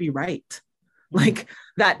liberationists were maybe right. Like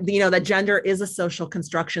that, that gender is a social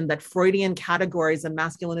construction, that Freudian categories of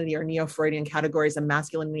masculinity, or neo-Freudian categories of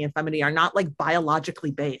masculinity and femininity, are not like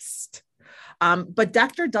biologically based. But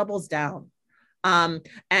Decter doubles down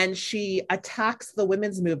and she attacks the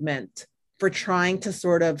women's movement for trying to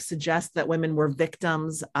sort of suggest that women were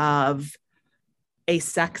victims of a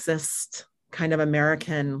sexist kind of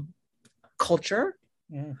American culture.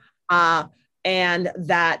 And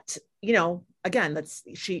that, again, that's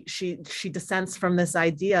she dissents from this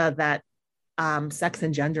idea that sex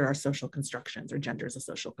and gender are social constructions, or gender is a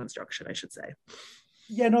social construction, I should say.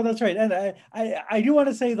 Yeah, no, that's right. And I do want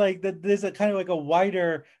to say like that there's a kind of like a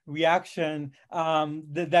wider reaction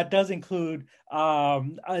that does include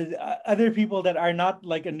other people that are not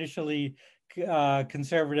like initially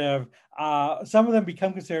conservative. Some of them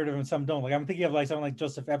become conservative and some don't. Like I'm thinking of like someone like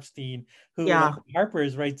Joseph Epstein, who like,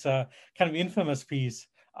 Harper's writes a kind of infamous piece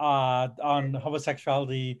on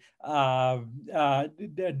homosexuality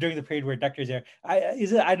during the period where Decter's there. I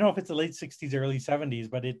don't know if it's the late 60s, early 70s,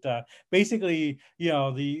 but it basically,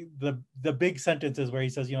 the big sentences where he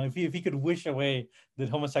says, if he could wish away that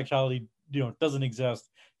homosexuality, doesn't exist,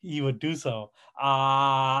 he would do so.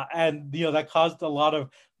 And that caused a lot of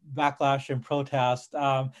backlash and protest.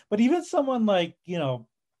 But even someone like,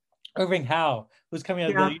 Irving Howe, who's coming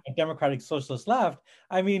out of the Democratic Socialist left,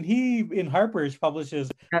 I mean, he in Harper's publishes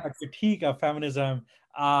a critique of feminism.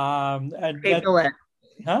 And Kate Millett.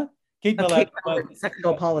 Huh? Kate Millett,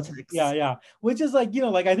 sexual politics. Yeah. Which is like,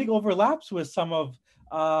 I think overlaps with some of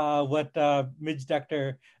what Midge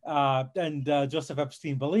Decter and Joseph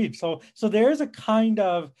Epstein believed. So there's a kind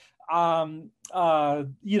of, like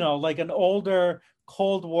an older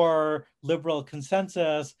Cold War liberal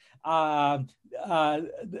consensus that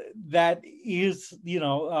is,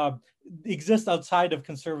 exists outside of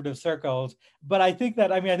conservative circles. But I think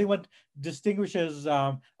that, I think what distinguishes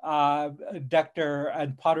Decter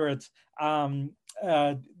and Podhoretz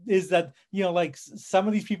is that, like some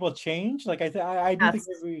of these people change. Like I do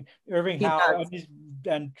think Irving Howe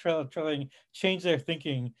and Trilling change their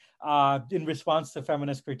thinking in response to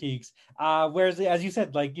feminist critiques. Whereas, as you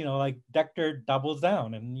said, like Decter doubles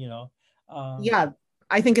down and,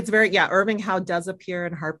 I think it's Irving Howe does appear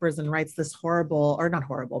in Harper's and writes this horrible, or not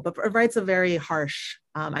horrible, but writes a very harsh,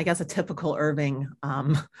 I guess a typical Irving,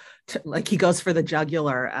 like he goes for the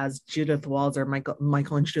jugular, as Judith Walzer,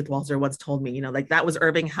 Michael and Judith Walzer once told me, like that was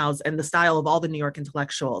Irving Howe's and the style of all the New York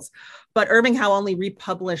intellectuals. But Irving Howe only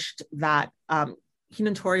republished that. He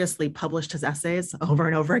notoriously published his essays over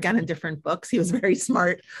and over again in different books. He was very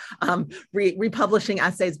smart republishing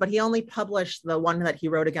essays, but he only published the one that he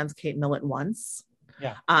wrote against Kate Millett once.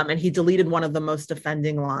 Yeah. And he deleted one of the most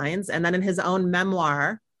offending lines. And then in his own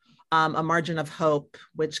memoir, A Margin of Hope,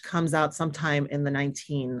 which comes out sometime in the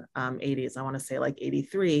 1980s, I want to say like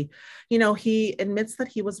 83, he admits that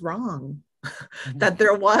he was wrong, that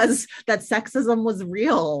that sexism was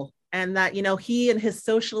real. And that, he and his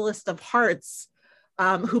socialist of hearts,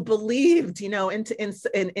 who believed, in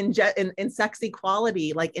sex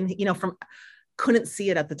equality, like couldn't see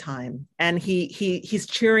it at the time. And he's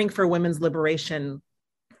cheering for women's liberation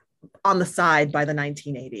on the side by the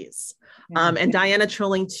 1980s. And Diana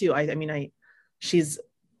Trilling too. She's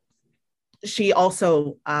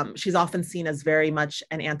often seen as very much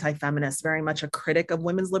an anti-feminist, very much a critic of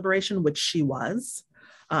women's liberation, which she was.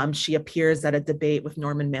 She appears at a debate with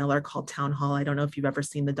Norman Mailer called Town Hall. I don't know if you've ever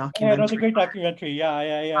seen the documentary. Yeah, that's a great documentary. Yeah.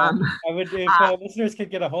 I would, if listeners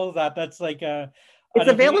could get a hold of that, that's like it's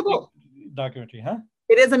available documentary, huh?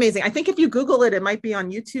 It is amazing. I think if you Google it, it might be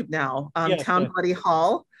on YouTube now. Town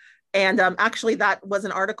Hall. And actually, that was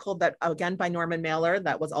an article that, again, by Norman Mailer,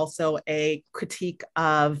 that was also a critique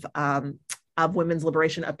of women's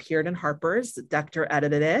liberation, appeared in Harper's. Decter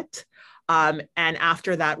edited it. And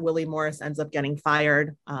after that, Willie Morris ends up getting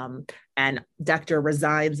fired, and Decter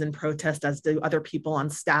resigns in protest, as do other people on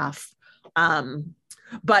staff. So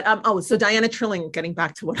Diana Trilling, getting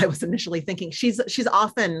back to what I was initially thinking, she's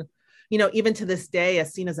often, even to this day,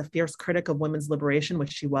 is seen as a fierce critic of women's liberation,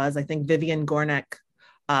 which she was. I think Vivian Gornick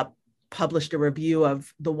published a review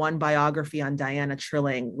of the one biography on Diana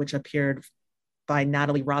Trilling, which appeared by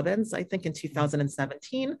Natalie Robbins, I think in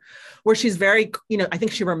 2017, where she's very, I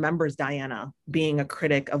think she remembers Diana being a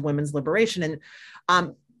critic of women's liberation,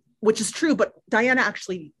 and which is true, but Diana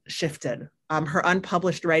actually shifted. Her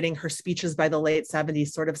unpublished writing, her speeches by the late 70s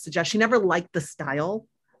sort of suggest she never liked the style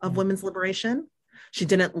of women's liberation. She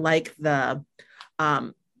didn't like the,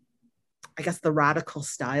 I guess, the radical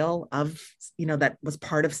style of, that was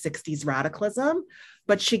part of 60s radicalism,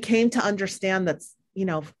 but she came to understand that,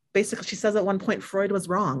 basically she says at one point, Freud was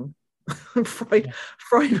wrong. Freud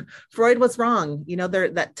was wrong,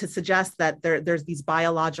 that to suggest that there's these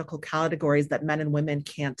biological categories that men and women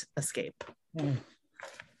can't escape.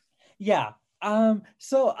 Yeah.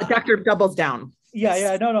 So Decter doubles down.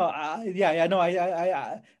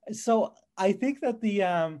 So I think that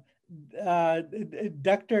the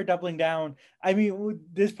Decter doubling down,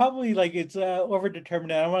 there's probably it's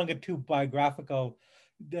overdetermined. I don't want to get too biographical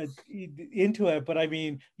into it, but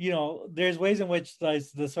there's ways in which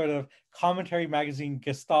the sort of commentary magazine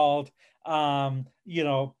gestalt really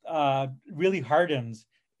hardens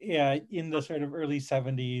in the sort of early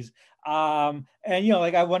 70s. And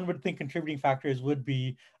one would think contributing factors would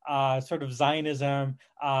be sort of Zionism,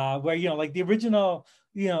 where the original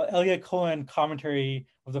Elliot Cohen commentary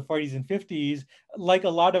of the 40s and 50s, like a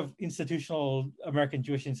lot of institutional American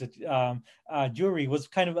Jewish Jewry, was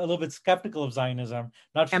kind of a little bit skeptical of Zionism,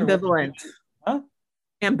 not sure ambivalent. Huh?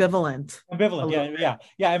 Ambivalent. Ambivalent, yeah.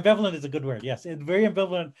 Ambivalent is a good word. Yes, it's very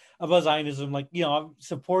ambivalent about Zionism. Like, I'm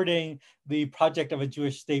supporting the project of a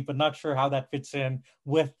Jewish state, but not sure how that fits in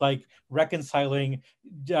with like reconciling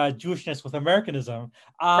Jewishness with Americanism.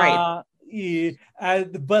 Right.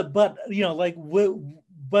 But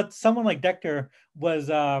but someone like Decter was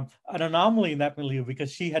an anomaly in that milieu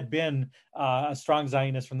because she had been a strong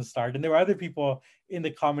Zionist from the start, and there were other people in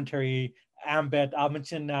the commentary. Ambet, I'll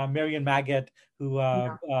mention Marian Maggot, who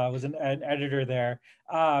was an editor there,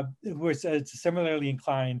 who was similarly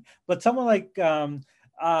inclined. But someone like, but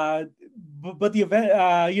the event,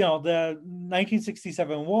 the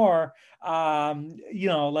 1967 war,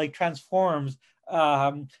 like transforms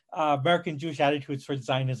American Jewish attitudes towards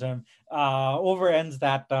Zionism, overends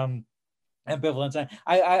that ambivalence. And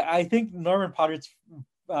I think Norman Potter's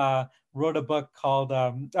wrote a book called,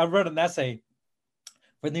 wrote an essay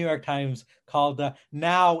for the New York Times called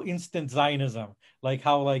 "Now Instant Zionism," like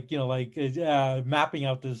how mapping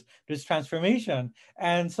out this transformation.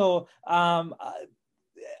 And so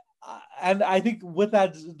and I think with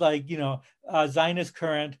that, Zionist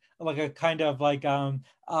current, like a kind of like a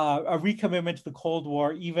recommitment to the Cold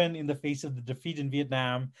War, even in the face of the defeat in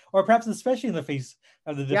Vietnam, or perhaps especially in the face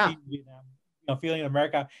of the defeat in Vietnam. Feeling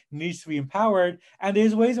America needs to be empowered, and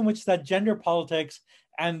there's ways in which that gender politics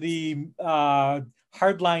and the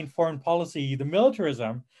hardline foreign policy, the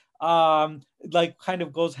militarism, kind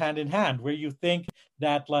of goes hand in hand, where you think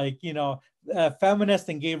that feminist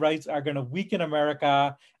and gay rights are going to weaken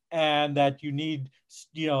America, and that you need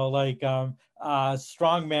strong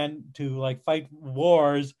men to fight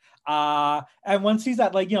wars. And one sees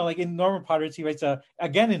that in Norman Potter's, he writes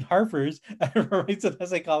again in Harper's, writes an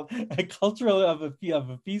essay called "A Culture of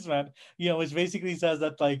Appeasement," which basically says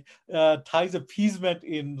that ties appeasement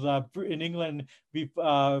in England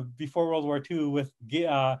before World War II with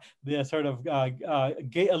the sort of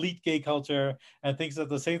gay elite gay culture, and thinks that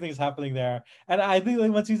the same thing is happening there. And I think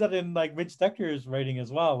one sees that in Midge Decter's writing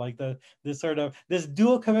as well, this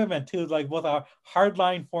dual commitment to both a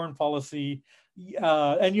hardline foreign policy.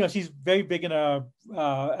 And she's very big in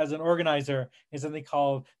as an organizer in something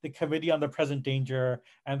called the Committee on the Present Danger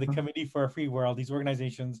and the Committee for a Free World. These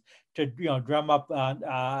organizations to drum up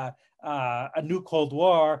a new Cold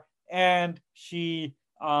War, and she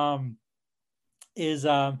is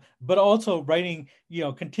but also writing,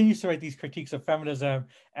 continues to write these critiques of feminism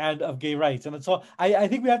and of gay rights. And so I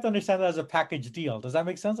think we have to understand that as a package deal. Does that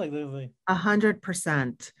make sense?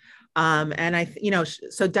 100%. And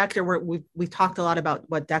so Decter, we've talked a lot about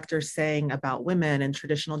what Decter's saying about women and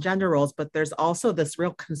traditional gender roles, but there's also this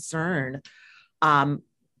real concern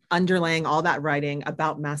underlaying all that writing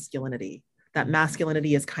about masculinity, that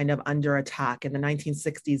masculinity is kind of under attack. In the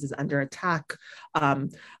 1960s is under attack. Or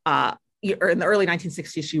in the early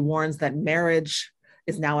 1960s, she warns that marriage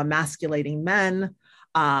is now emasculating men.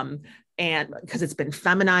 And because it's been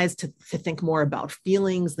feminized to think more about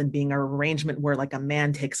feelings than being an arrangement where a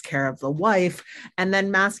man takes care of the wife. And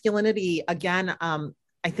then masculinity, again,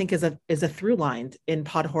 I think is a through line in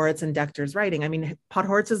Podhoretz and Decter's writing. I mean,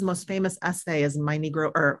 Podhoretz's most famous essay is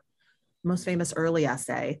most famous early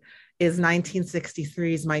essay is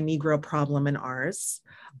 1963's My Negro Problem and Ours,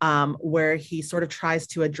 where he sort of tries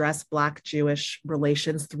to address Black-Jewish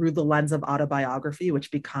relations through the lens of autobiography,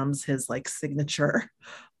 which becomes his signature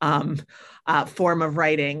form of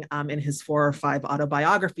writing in his 4 or 5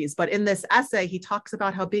 autobiographies. But in this essay, he talks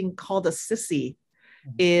about how being called a sissy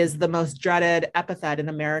is the most dreaded epithet in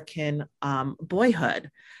American boyhood.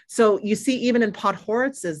 So you see, even in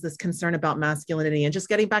Podhoretz's this concern about masculinity, and just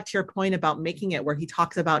getting back to your point about making it, where he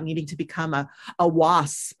talks about needing to become a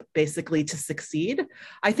wasp, basically, to succeed.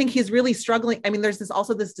 I think he's really struggling. I mean, there's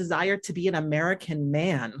also this desire to be an American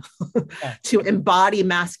man, to embody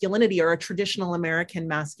masculinity or a traditional American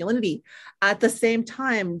masculinity. At the same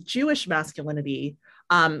time, Jewish masculinity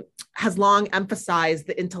has long emphasized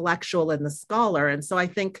the intellectual and the scholar. And so I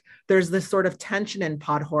think there's this sort of tension in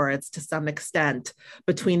Podhoretz to some extent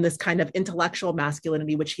between this kind of intellectual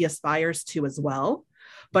masculinity, which he aspires to as well,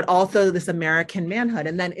 but also this American manhood.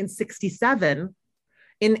 And then in 1967,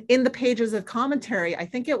 in the pages of commentary, I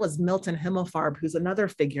think it was Milton Himmelfarb, who's another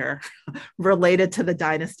figure related to the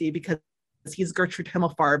dynasty, because he's Gertrude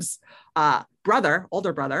Himmelfarb's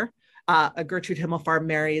older brother. Gertrude Himmelfarb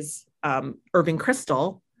marries Irving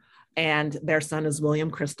Kristol, and their son is William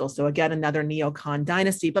Kristol. So again, another neocon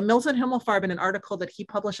dynasty. But Milton Himmelfarb, in an article that he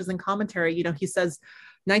publishes in commentary, he says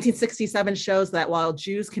 1967 shows that while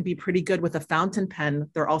Jews can be pretty good with a fountain pen,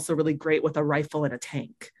 they're also really great with a rifle and a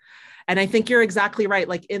tank. And I think you're exactly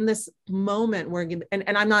right. In this moment where,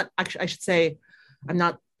 and I'm not, actually, I should say, I'm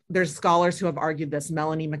not there's scholars who have argued this.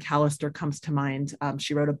 Melanie McAllister comes to mind.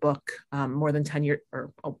 She wrote a book more than 10 years,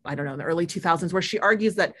 or I don't know, in the early 2000s, where she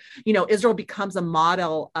argues that, Israel becomes a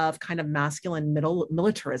model of kind of masculine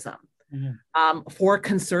militarism for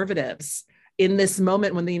conservatives in this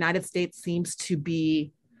moment when the United States seems to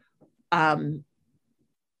be,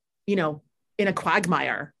 in a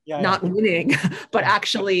quagmire, not winning, but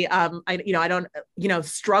actually,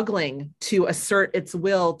 struggling to assert its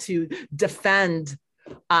will to defend,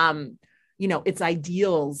 its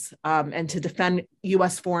ideals, and to defend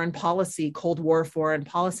U.S. foreign policy, Cold War foreign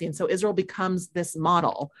policy. And so Israel becomes this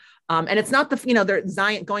model. And it's not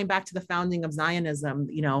Zion, going back to the founding of Zionism,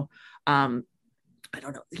 I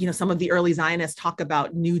don't know, some of the early Zionists talk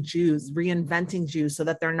about new Jews, reinventing Jews so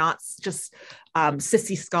that they're not just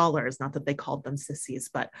sissy scholars, not that they called them sissies,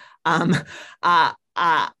 but and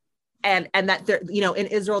that there, in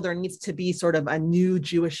Israel, there needs to be sort of a new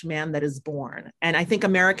Jewish man that is born. And I think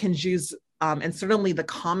American Jews, and certainly the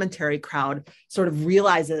commentary crowd, sort of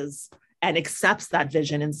realizes and accepts that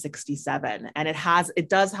vision in 1967. And it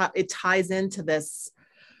ties into this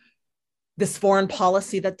foreign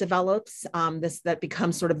policy that develops, that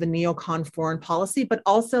becomes sort of the neocon foreign policy, but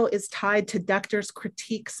also is tied to Decter's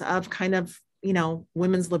critiques of kind of,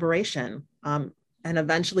 women's liberation, and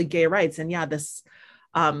eventually gay rights. And this,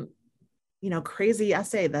 crazy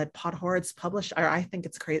essay that Podhoretz published, or I think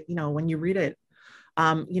it's crazy, when you read it,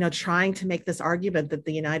 trying to make this argument that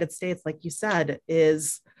the United States, like you said,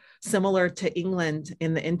 is similar to England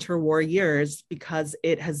in the interwar years because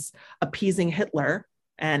it has appeasing Hitler.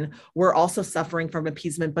 And we're also suffering from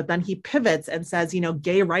appeasement. But then he pivots and says,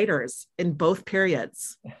 gay writers in both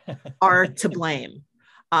periods are to blame.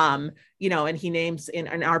 And he names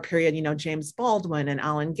in our period, James Baldwin and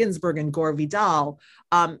Allen Ginsberg and Gore Vidal.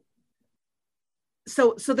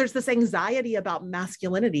 So there's this anxiety about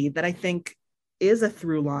masculinity that I think is a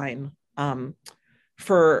through line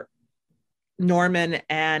for Norman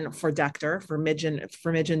and for Decter, for Midge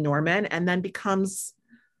and Norman, and then becomes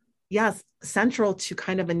central to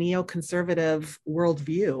kind of a neoconservative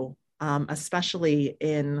worldview, especially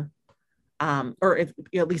in, or if,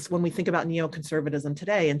 at least when we think about neoconservatism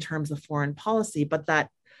today in terms of foreign policy, but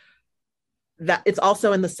that it's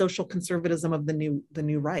also in the social conservatism of the new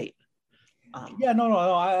right.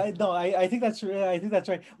 I think that's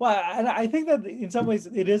right. Well, and I think that in some ways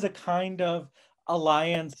it is a kind of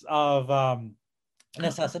alliance of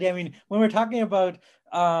necessity. I mean, when we're talking about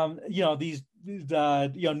these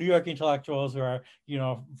New York intellectuals who are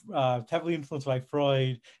heavily influenced by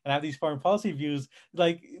Freud and have these foreign policy views,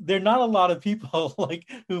 like there are not a lot of people like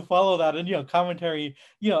who follow that. And commentary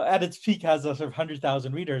at its peak has a sort of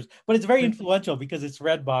 100,000 readers, but it's very influential because it's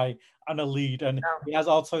read by an elite, and it has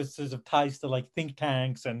all sorts of ties to like think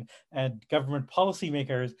tanks and government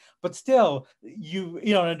policymakers. But still, in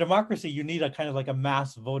a democracy, you need a kind of like a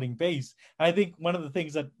mass voting base. And I think one of the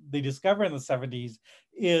things that they discover in the 70s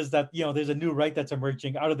is that there's a new right that's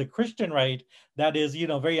emerging out of the Christian right that is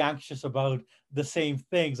very anxious about the same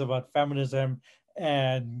things, about feminism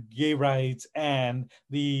and gay rights and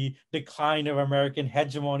the decline of American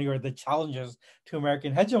hegemony, or the challenges to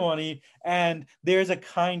American hegemony. And there's a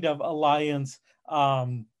kind of alliance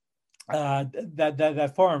that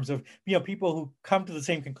forms of people who come to the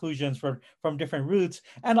same conclusions from different roots.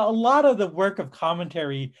 And a lot of the work of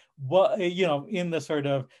commentary, in the sort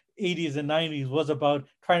of 80s and 90s, was about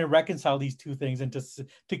trying to reconcile these two things and to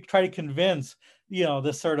try to convince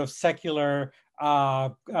the sort of secular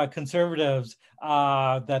conservatives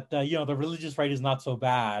that the religious right is not so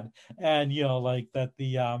bad, and like that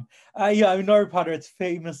Nora Potteretz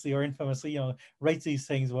famously or infamously writes these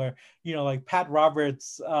things where like Pat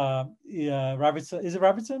Roberts, Robertson, is it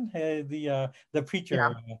Robertson, the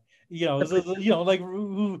preacher, like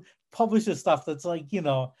who publishes stuff that's like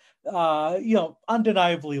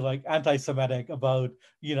undeniably like anti-Semitic about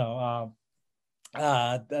the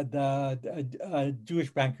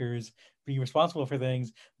Jewish bankers being responsible for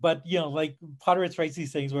things. But like Potteretz writes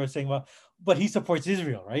these things where it's saying, well, but he supports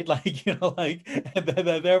Israel, right? Like and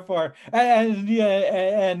therefore,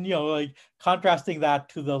 and like contrasting that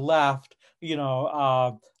to the left,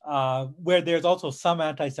 where there's also some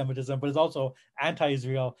anti-Semitism, but it's also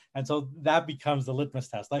anti-Israel, and so that becomes the litmus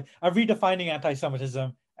test. Like of redefining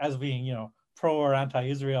anti-Semitism as being pro or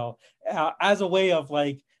anti-Israel, as a way of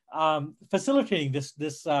like facilitating this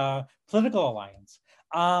political alliance.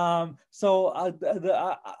 And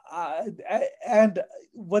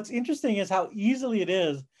what's interesting is how easily it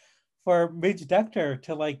is for Midge Decter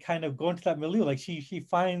to like kind of go into that milieu. Like she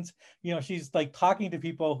finds, she's like talking to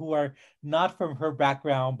people who are not from her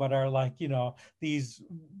background, but are like, these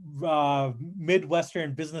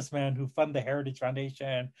Midwestern businessmen who fund the Heritage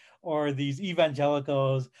Foundation, or these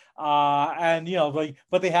evangelicals, and like,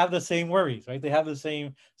 but they have the same worries, right? They have the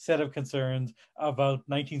same set of concerns about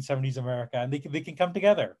 1970s America, and they can come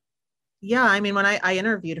together. Yeah, I mean, when I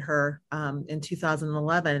interviewed her in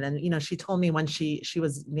 2011, and she told me when she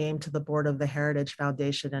was named to the board of the Heritage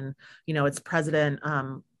Foundation, and it's President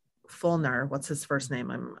Fulner. What's his first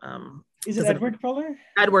name? Is it Edward Fuller?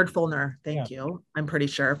 Edward Fulner. Thank you. I'm pretty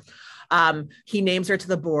sure. He names her to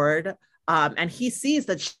the board, and he sees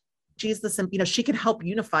that she's the she can help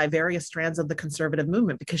unify various strands of the conservative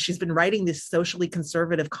movement, because she's been writing this socially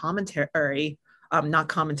conservative commentary. Not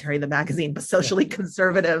commentary, the magazine, but socially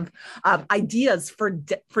conservative ideas for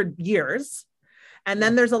years. And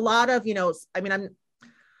then there's a lot of,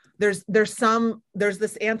 there's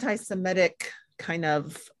this anti-Semitic kind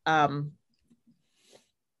of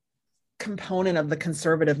component of the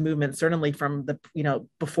conservative movement, certainly from the,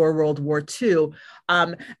 before World War II,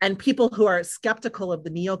 and people who are skeptical of the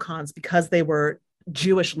neocons because they were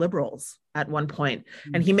Jewish liberals at one point.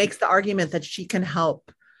 Mm-hmm. And he makes the argument that she can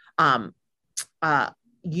help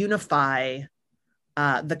unify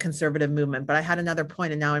the conservative movement. But I had another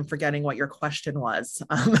point, and now I'm forgetting what your question was.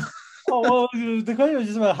 Well, the question was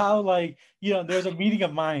just about how, like, there's a meeting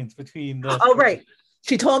of minds between the. Oh, right.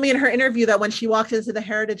 She told me in her interview that when she walked into the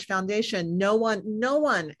Heritage Foundation, no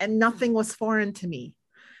one, and nothing was foreign to me.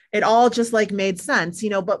 It all just like made sense,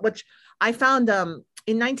 but which I found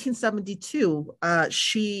in 1972,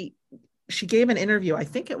 she gave an interview, I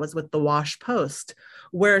think it was with the Wash Post,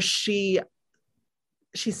 where she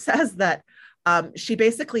says that she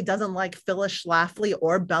basically doesn't like Phyllis Schlafly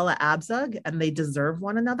or Bella Abzug, and they deserve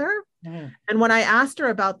one another. Mm. And when I asked her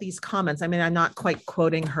about these comments, I mean, I'm not quite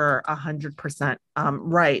quoting her 100%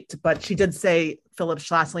 right, but she did say Phyllis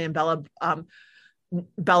Schlafly and Bella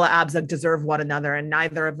Abzug deserve one another, and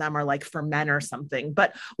neither of them are like for men or something.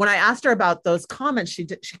 But when I asked her about those comments, she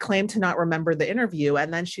claimed to not remember the interview.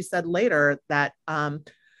 And then she said later that,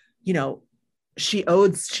 she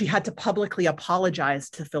had to publicly apologize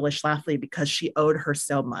to Phyllis Schlafly because she owed her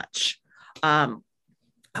so much,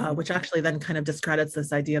 which actually then kind of discredits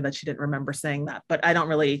this idea that she didn't remember saying that. But I don't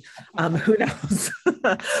really, who knows?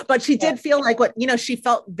 But she did feel like she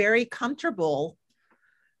felt very comfortable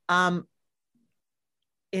in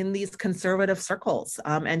these conservative circles.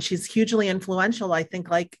 And she's hugely influential. I think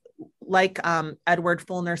like Edward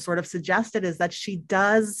Fulner sort of suggested, is that she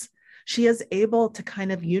is able to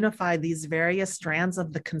kind of unify these various strands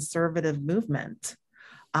of the conservative movement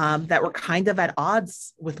that were kind of at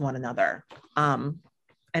odds with one another, and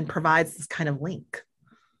provides this kind of link.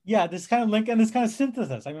 Yeah, this kind of link and this kind of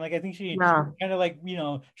synthesis. I mean, like, I think she kind of like,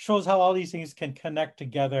 shows how all these things can connect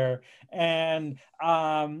together. And,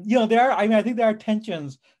 I think there are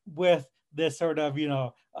tensions with this sort of,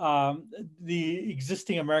 the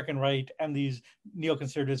existing American right and these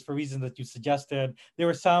neoconservatives for reasons that you suggested. There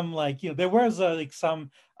were some there was some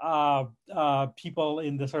people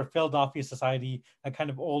in the sort of Philadelphia society, a kind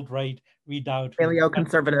of old right redoubt.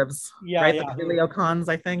 Paleo-conservatives, right? The paleocons,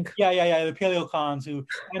 I think. Yeah, the paleocons who,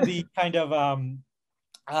 and the kind of,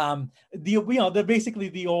 basically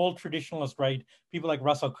the old traditionalist right, people like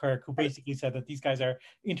Russell Kirk, who basically said that these guys are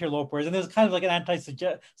interlopers, and there's kind of like an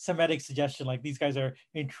anti-Semitic suggestion, like these guys are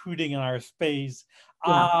intruding in our space.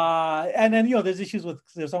 And then there's issues with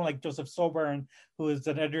someone like Joseph Soburn, who is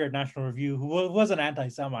an editor at National Review, who was an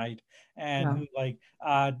anti-Semite, and who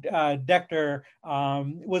Decter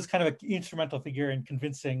was kind of an instrumental figure in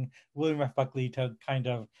convincing William F. Buckley to kind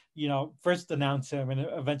of first denounce him, and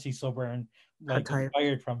eventually Soburn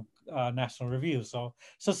fired from National Review. So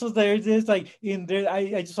there's like in there.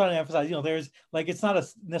 I just want to emphasize, there's like, it's not a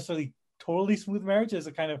necessarily totally smooth marriage. There's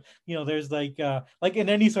a kind of, there's like in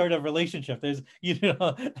any sort of relationship, there's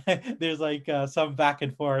there's like some back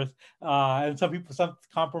and forth, and some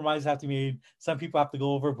compromises have to be made. Some people have to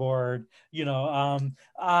go overboard. There's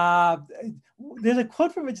a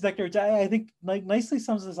quote from Midge Decter, which I think like nicely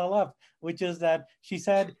sums this all up, which is that she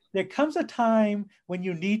said, "There comes a time when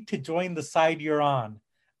you need to join the side you're on,"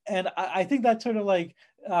 and I think that sort of like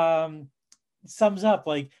sums up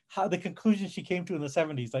like how the conclusion she came to in the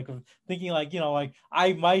 70s, like of thinking like, like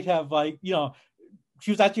I might have like,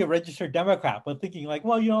 she was actually a registered Democrat, but thinking like,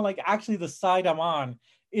 well, like actually the side I'm on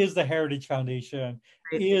is the Heritage Foundation,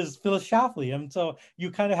 is Phyllis Schlafly. And so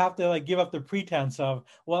you kind of have to like give up the pretense of,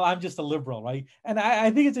 well, I'm just a liberal, right? And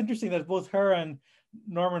I think it's interesting that both her and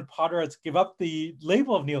Norman Podhoretz give up the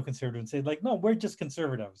label of neoconservative and say like, no, we're just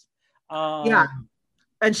conservatives.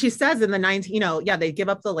 And she says in the 19, they give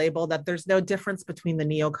up the label that there's no difference between the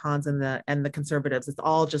neocons and the conservatives. It's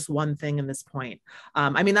all just one thing in this point.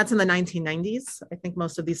 I mean, that's in the 1990s. I think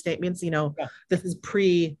most of these statements, this is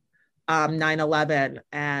pre 9/11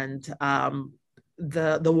 and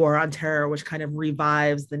the war on terror, which kind of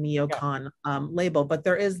revives the neocon label. But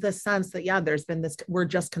there is this sense that, there's been this, we're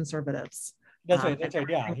just conservatives. That's right.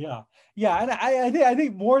 Yeah. And I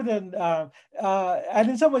think more than and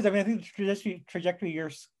in some ways, I mean, I think the trajectory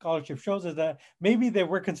your scholarship shows is that maybe they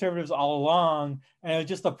were conservatives all along, and it was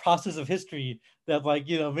just the process of history that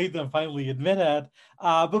made them finally admit it.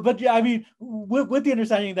 But yeah, I mean, with the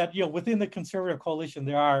understanding that within the conservative coalition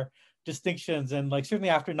there are distinctions, and certainly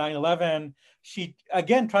after 9/11 she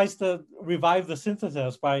again tries to revive the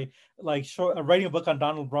synthesis by writing a book on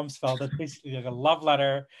Donald Rumsfeld that's basically like a love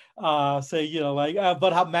letter,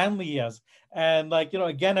 about how manly he is, and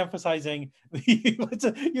again emphasizing I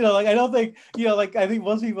don't think I think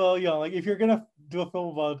most people if you're gonna do a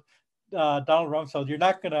film about Donald Rumsfeld, you're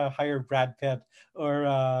not going to hire Brad Pitt or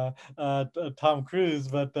Tom Cruise,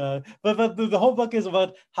 but the whole book is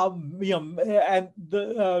about how and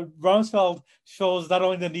the Rumsfeld shows not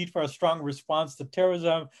only the need for a strong response to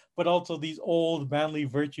terrorism, but also these old manly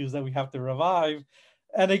virtues that we have to revive.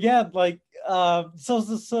 And again, I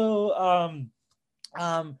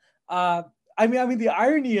mean, the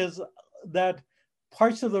irony is that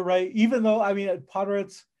parts of the right, even though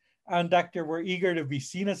Podhoretz and Decter were eager to be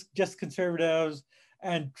seen as just conservatives,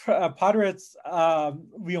 and Podhoretz,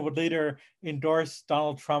 would later endorse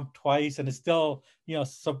Donald Trump twice, and is still,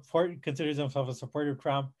 considers himself a supporter of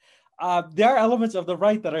Trump. There are elements of the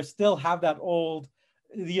right that are still have that old,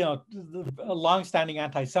 the long-standing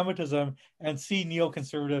anti-Semitism, and see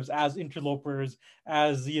neoconservatives as interlopers,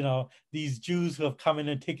 as these Jews who have come in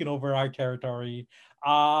and taken over our territory.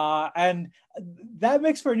 And that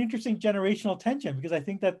makes for an interesting generational tension, because I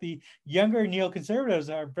think that the younger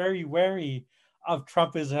neoconservatives are very wary of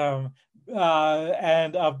Trumpism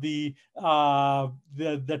and of the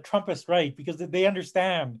Trumpist right, because they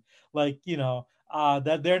understand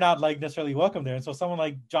that they're not necessarily welcome there. And so someone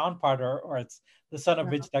like John Podhoretz, the son of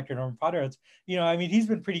Midge Decter, Norman Podhoretz, he's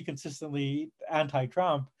been pretty consistently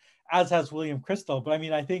anti-Trump, as has William Kristol. But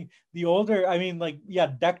I think the older,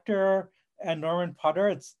 Decter and Norman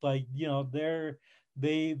Podhoretz,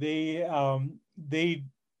 they,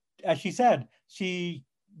 as she said,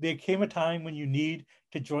 there came a time when you need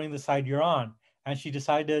to join the side you're on, and she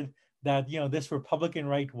decided that this Republican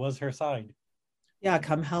right was her side. Yeah,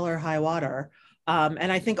 come hell or high water.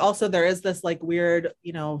 And I think also there is this weird,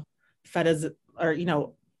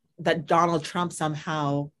 that Donald Trump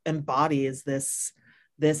somehow embodies this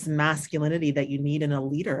masculinity that you need in a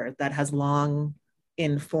leader that has long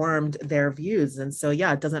informed their views. And so,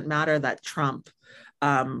 it doesn't matter that Trump,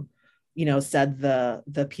 said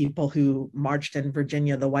the people who marched in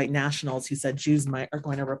Virginia, the white nationals who said Jews are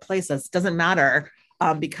going to replace us, doesn't matter,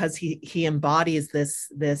 because he embodies this,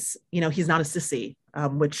 he's not a sissy,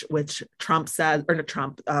 which Trump said, or not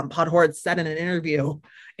Trump, Podhoretz said in an interview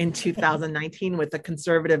in 2019 with a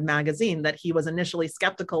conservative magazine that he was initially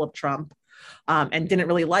skeptical of Trump, and didn't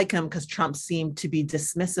really like him because Trump seemed to be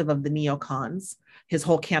dismissive of the neocons. His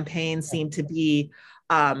whole campaign seemed to be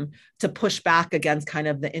to push back against kind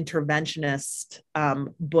of the interventionist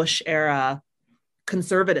Bush era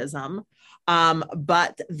conservatism,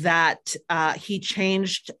 but that he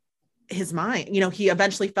changed his mind. He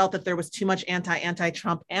eventually felt that there was too much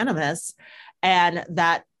anti-Trump animus, and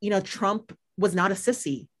that Trump was not a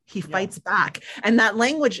sissy. He fights back, and that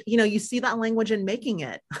language, you see that language in Making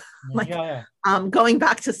It, going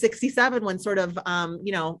back to 1967 when sort of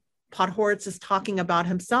Podhoretz is talking about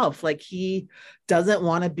himself, he doesn't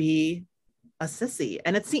want to be a sissy.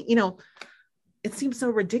 And it seems so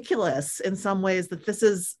ridiculous in some ways that this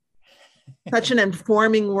is such an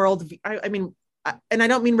informing world. I mean, and I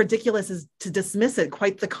don't mean ridiculous as to dismiss it,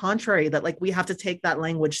 quite the contrary, that we have to take that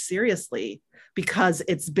language seriously, because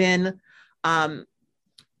it's been the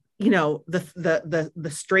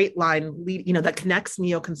straight line lead, that connects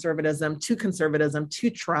neoconservatism to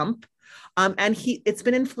Trump. And it's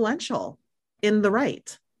been influential in the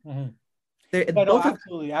right. Mm-hmm.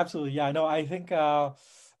 Absolutely. Yeah, no, I think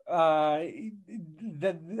I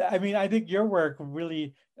think your work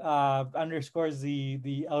really underscores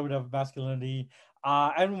the element of masculinity,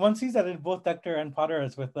 and one sees that in both Decter and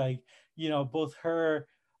Podhoretz, with both her.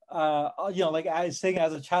 I was saying,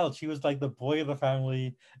 as a child, she was the boy of the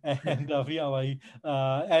family, and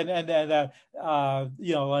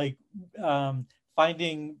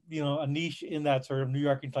finding a niche in that sort of New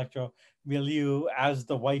York intellectual milieu as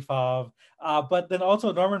the wife of. But then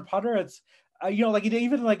also Norman Podhoretz, like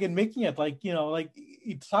even like in making it, like like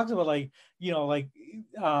he talks about like like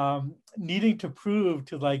needing to prove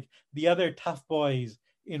to like the other tough boys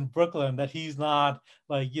in Brooklyn that he's not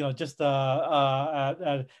like just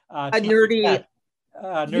A teaching nerdy, that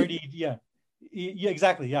nerdy, yeah, yeah,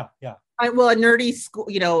 exactly, yeah, yeah, well, a nerdy school,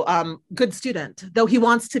 good student, though he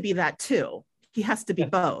wants to be that too. He has to be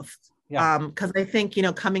yes, both. yeah, Because I think,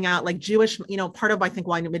 coming out like Jewish, part of I think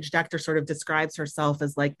why Midge Decter sort of describes herself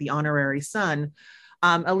as like the honorary son.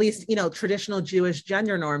 At least, traditional Jewish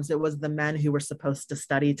gender norms, it was the men who were supposed to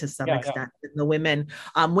study to some yeah, yeah. extent. And the women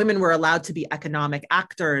were allowed to be economic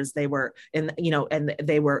actors. They were and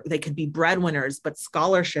they could be breadwinners, but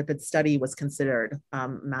scholarship and study was considered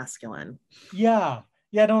masculine. Yeah.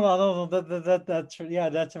 Yeah, no. That's yeah,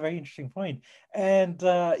 that's a very interesting point. And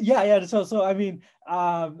yeah, yeah. So I mean,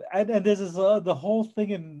 and this is the whole thing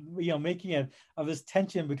in making it of this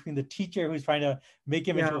tension between the teacher who's trying to make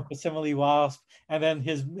him into a Yeah. facsimile wasp, and then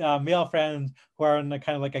his male friends who are in a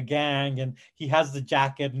kind of like a gang, and he has the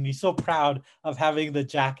jacket, and he's so proud of having the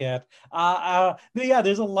jacket. But yeah,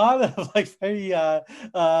 there's a lot of like very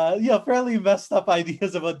fairly messed up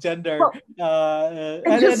ideas about gender, Well, and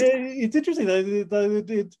and just it's interesting that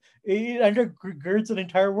it undergirds an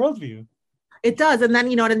entire worldview. it does. And then,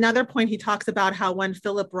 at another point, he talks about how when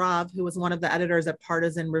Philip Roth, who was one of the editors at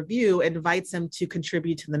Partisan Review, invites him to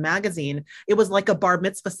contribute to the magazine, it was like a bar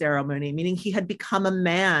mitzvah ceremony, meaning he had become a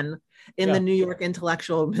man in Yeah. the New York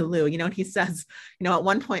intellectual milieu. And he says, at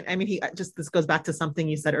one point, I mean, this goes back to something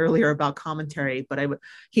you said earlier about commentary, but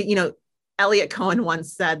Elliot Cohen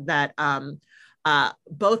once said that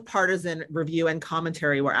both Partisan Review and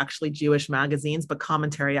Commentary were actually Jewish magazines, but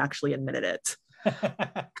Commentary actually admitted it.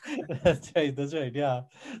 That's right. That's right. Yeah.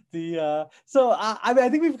 The so I mean, I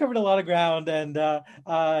think we've covered a lot of ground, and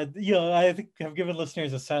I think have given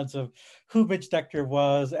listeners a sense of who Mitch Decter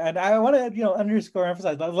was, and I want to underscore,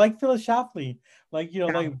 emphasize, like Phyllis Schlafly, like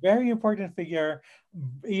like very important figure,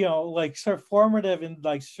 like sort of formative in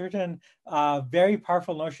like certain very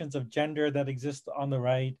powerful notions of gender that exist on the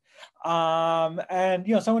right,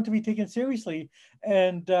 and someone to be taken seriously.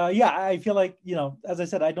 And yeah, I feel like as I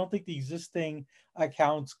said, I don't think the existing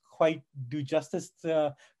accounts quite do justice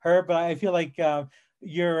to her, but I feel like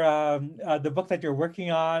your the book that you're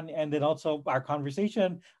working on, and then also our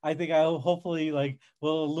conversation, I think I'll hopefully like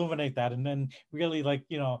will illuminate that, and then really like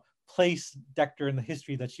place Decter in the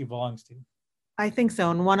history that she belongs to. I think so.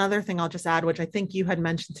 And one other thing I'll just add, which I think you had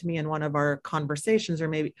mentioned to me in one of our conversations, or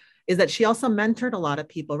maybe, is that she also mentored a lot of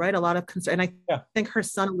people, right? A lot of concern. And Yeah. think her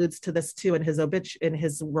son alludes to this too in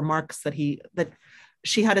his remarks that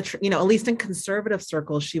she had at least in conservative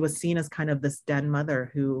circles, she was seen as kind of this den mother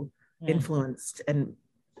who influenced and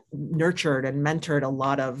nurtured and mentored a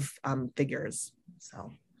lot of figures.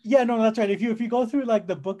 So. Yeah, no, that's right. If you go through like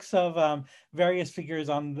the books of various figures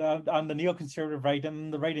on the neoconservative right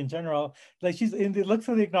and the right in general, like look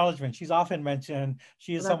for the acknowledgement. She's often mentioned.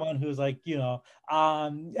 She is someone who's like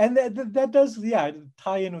and that does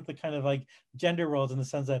tie in with the kind of like gender roles in the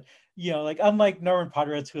sense that like unlike Norman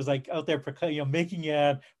Podhoretz, who's like out there making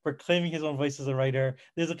it, proclaiming his own voice as a writer,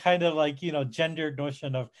 there's a kind of like gendered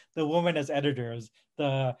notion of the woman as editors,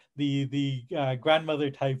 the grandmother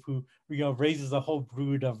type who raises a whole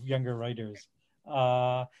brood of younger writers.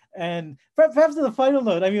 And perhaps on the final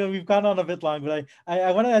note, I mean, we've gone on a bit long, but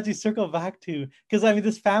I want to actually circle back to, because I mean,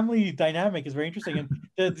 this family dynamic is very interesting,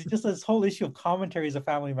 and just this whole issue of commentary as a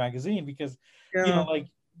family magazine, because like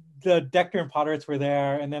the Decter and Podhoretz were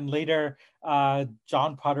there, and then later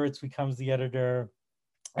John Podhoretz becomes the editor,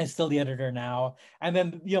 and still the editor now, and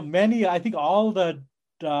then many, I think all the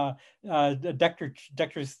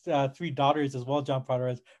Decter's three daughters as well, John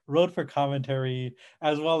Podhoretz, wrote for commentary,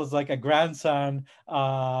 as well as like a grandson,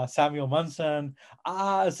 Samuel Munson.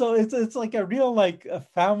 So it's like a real like a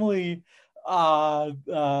family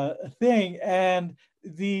thing, and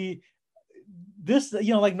this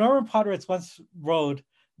like Norman Podhoretz once wrote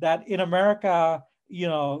that in America,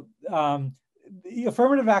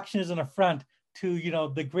 affirmative action is an affront to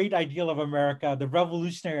the great ideal of America, the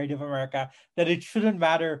revolutionary idea of America, that it shouldn't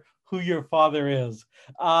matter who your father is,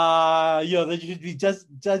 that you should be just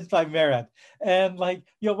judged by merit. And like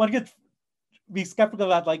one could be skeptical of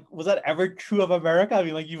that, like, was that ever true of America? I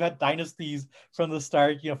mean, like, you've had dynasties from the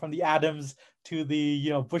start, from the Adams to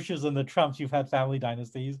the Bushes and the Trumps. You've had family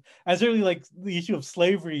dynasties, and certainly like the issue of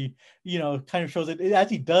slavery kind of shows that it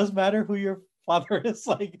actually does matter who your father is,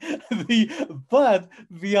 like but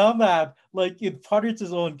beyond that, like in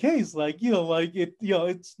Podhoretz's own case, like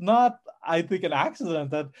it's not, I think, an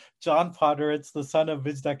accident that John Podhoretz, the son of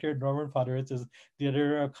Midge Decter and Norman Podhoretz, is the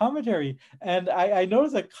editor of Commentary. And I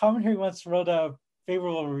noticed that Commentary once wrote a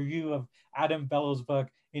favorable review of Adam Bellow's book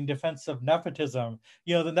In Defense of Nepotism.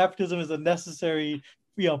 The nepotism is a necessary,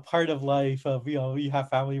 part of life of, you have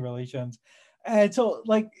family relations. And so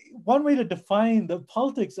like one way to define the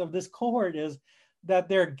politics of this cohort is that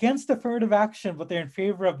they're against affirmative action, but they're in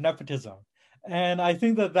favor of nepotism. And I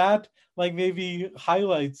think that like maybe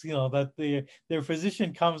highlights, that their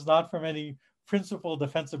position comes not from any principled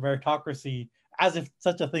defense of meritocracy, as if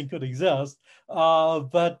such a thing could exist,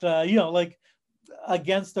 but like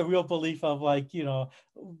against the real belief of like,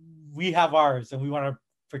 we have ours and we want to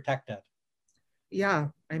protect it. Yeah,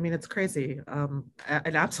 I mean, it's crazy and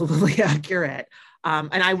absolutely accurate.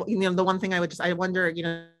 And the one thing I wonder,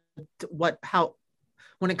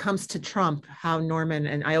 when it comes to Trump, how Norman,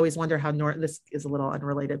 and I always wonder how this is a little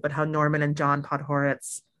unrelated, but how Norman and John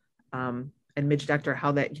Podhoretz and Midge Decter,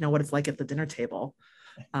 how that, what it's like at the dinner table.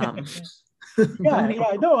 I think that's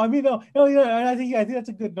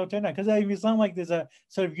a good note to end on, because it's not like there's a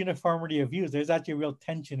sort of uniformity of views. There's actually a real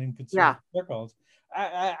tension in conservative circles,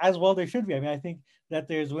 as well there should be. I mean, I think that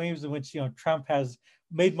there's ways in which Trump has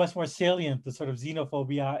made much more salient the sort of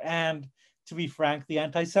xenophobia and, to be frank, the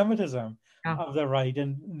anti-Semitism of the right,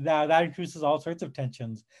 and that increases all sorts of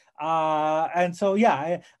tensions. And so,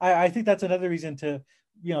 I think that's another reason to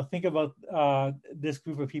think about this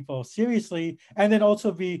group of people seriously, and then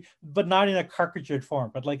also but not in a caricatured form,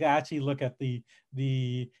 but like actually look at the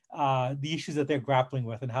issues that they're grappling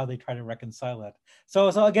with and how they try to reconcile it. So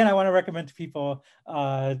again, I want to recommend to people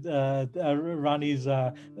Ronnie's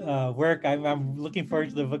work. I'm looking forward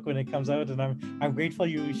to the book when it comes out, and I'm grateful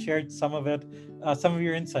you shared some of it, some of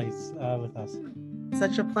your insights with us.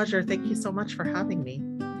 Such a pleasure. Thank you so much for having me.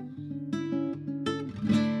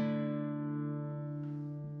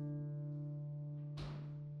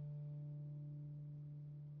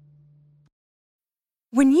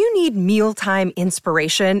 When you need mealtime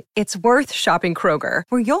inspiration, it's worth shopping Kroger,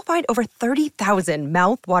 where you'll find over 30,000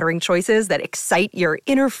 mouth-watering choices that excite your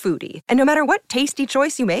inner foodie. And no matter what tasty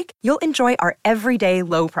choice you make, you'll enjoy our everyday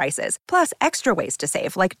low prices, plus extra ways to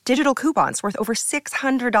save, like digital coupons worth over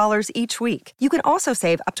 $600 each week. You can also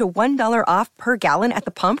save up to $1 off per gallon at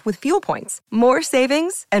the pump with fuel points. More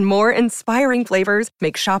savings and more inspiring flavors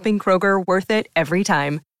make shopping Kroger worth it every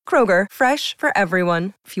time. Kroger, fresh for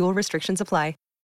everyone. Fuel restrictions apply.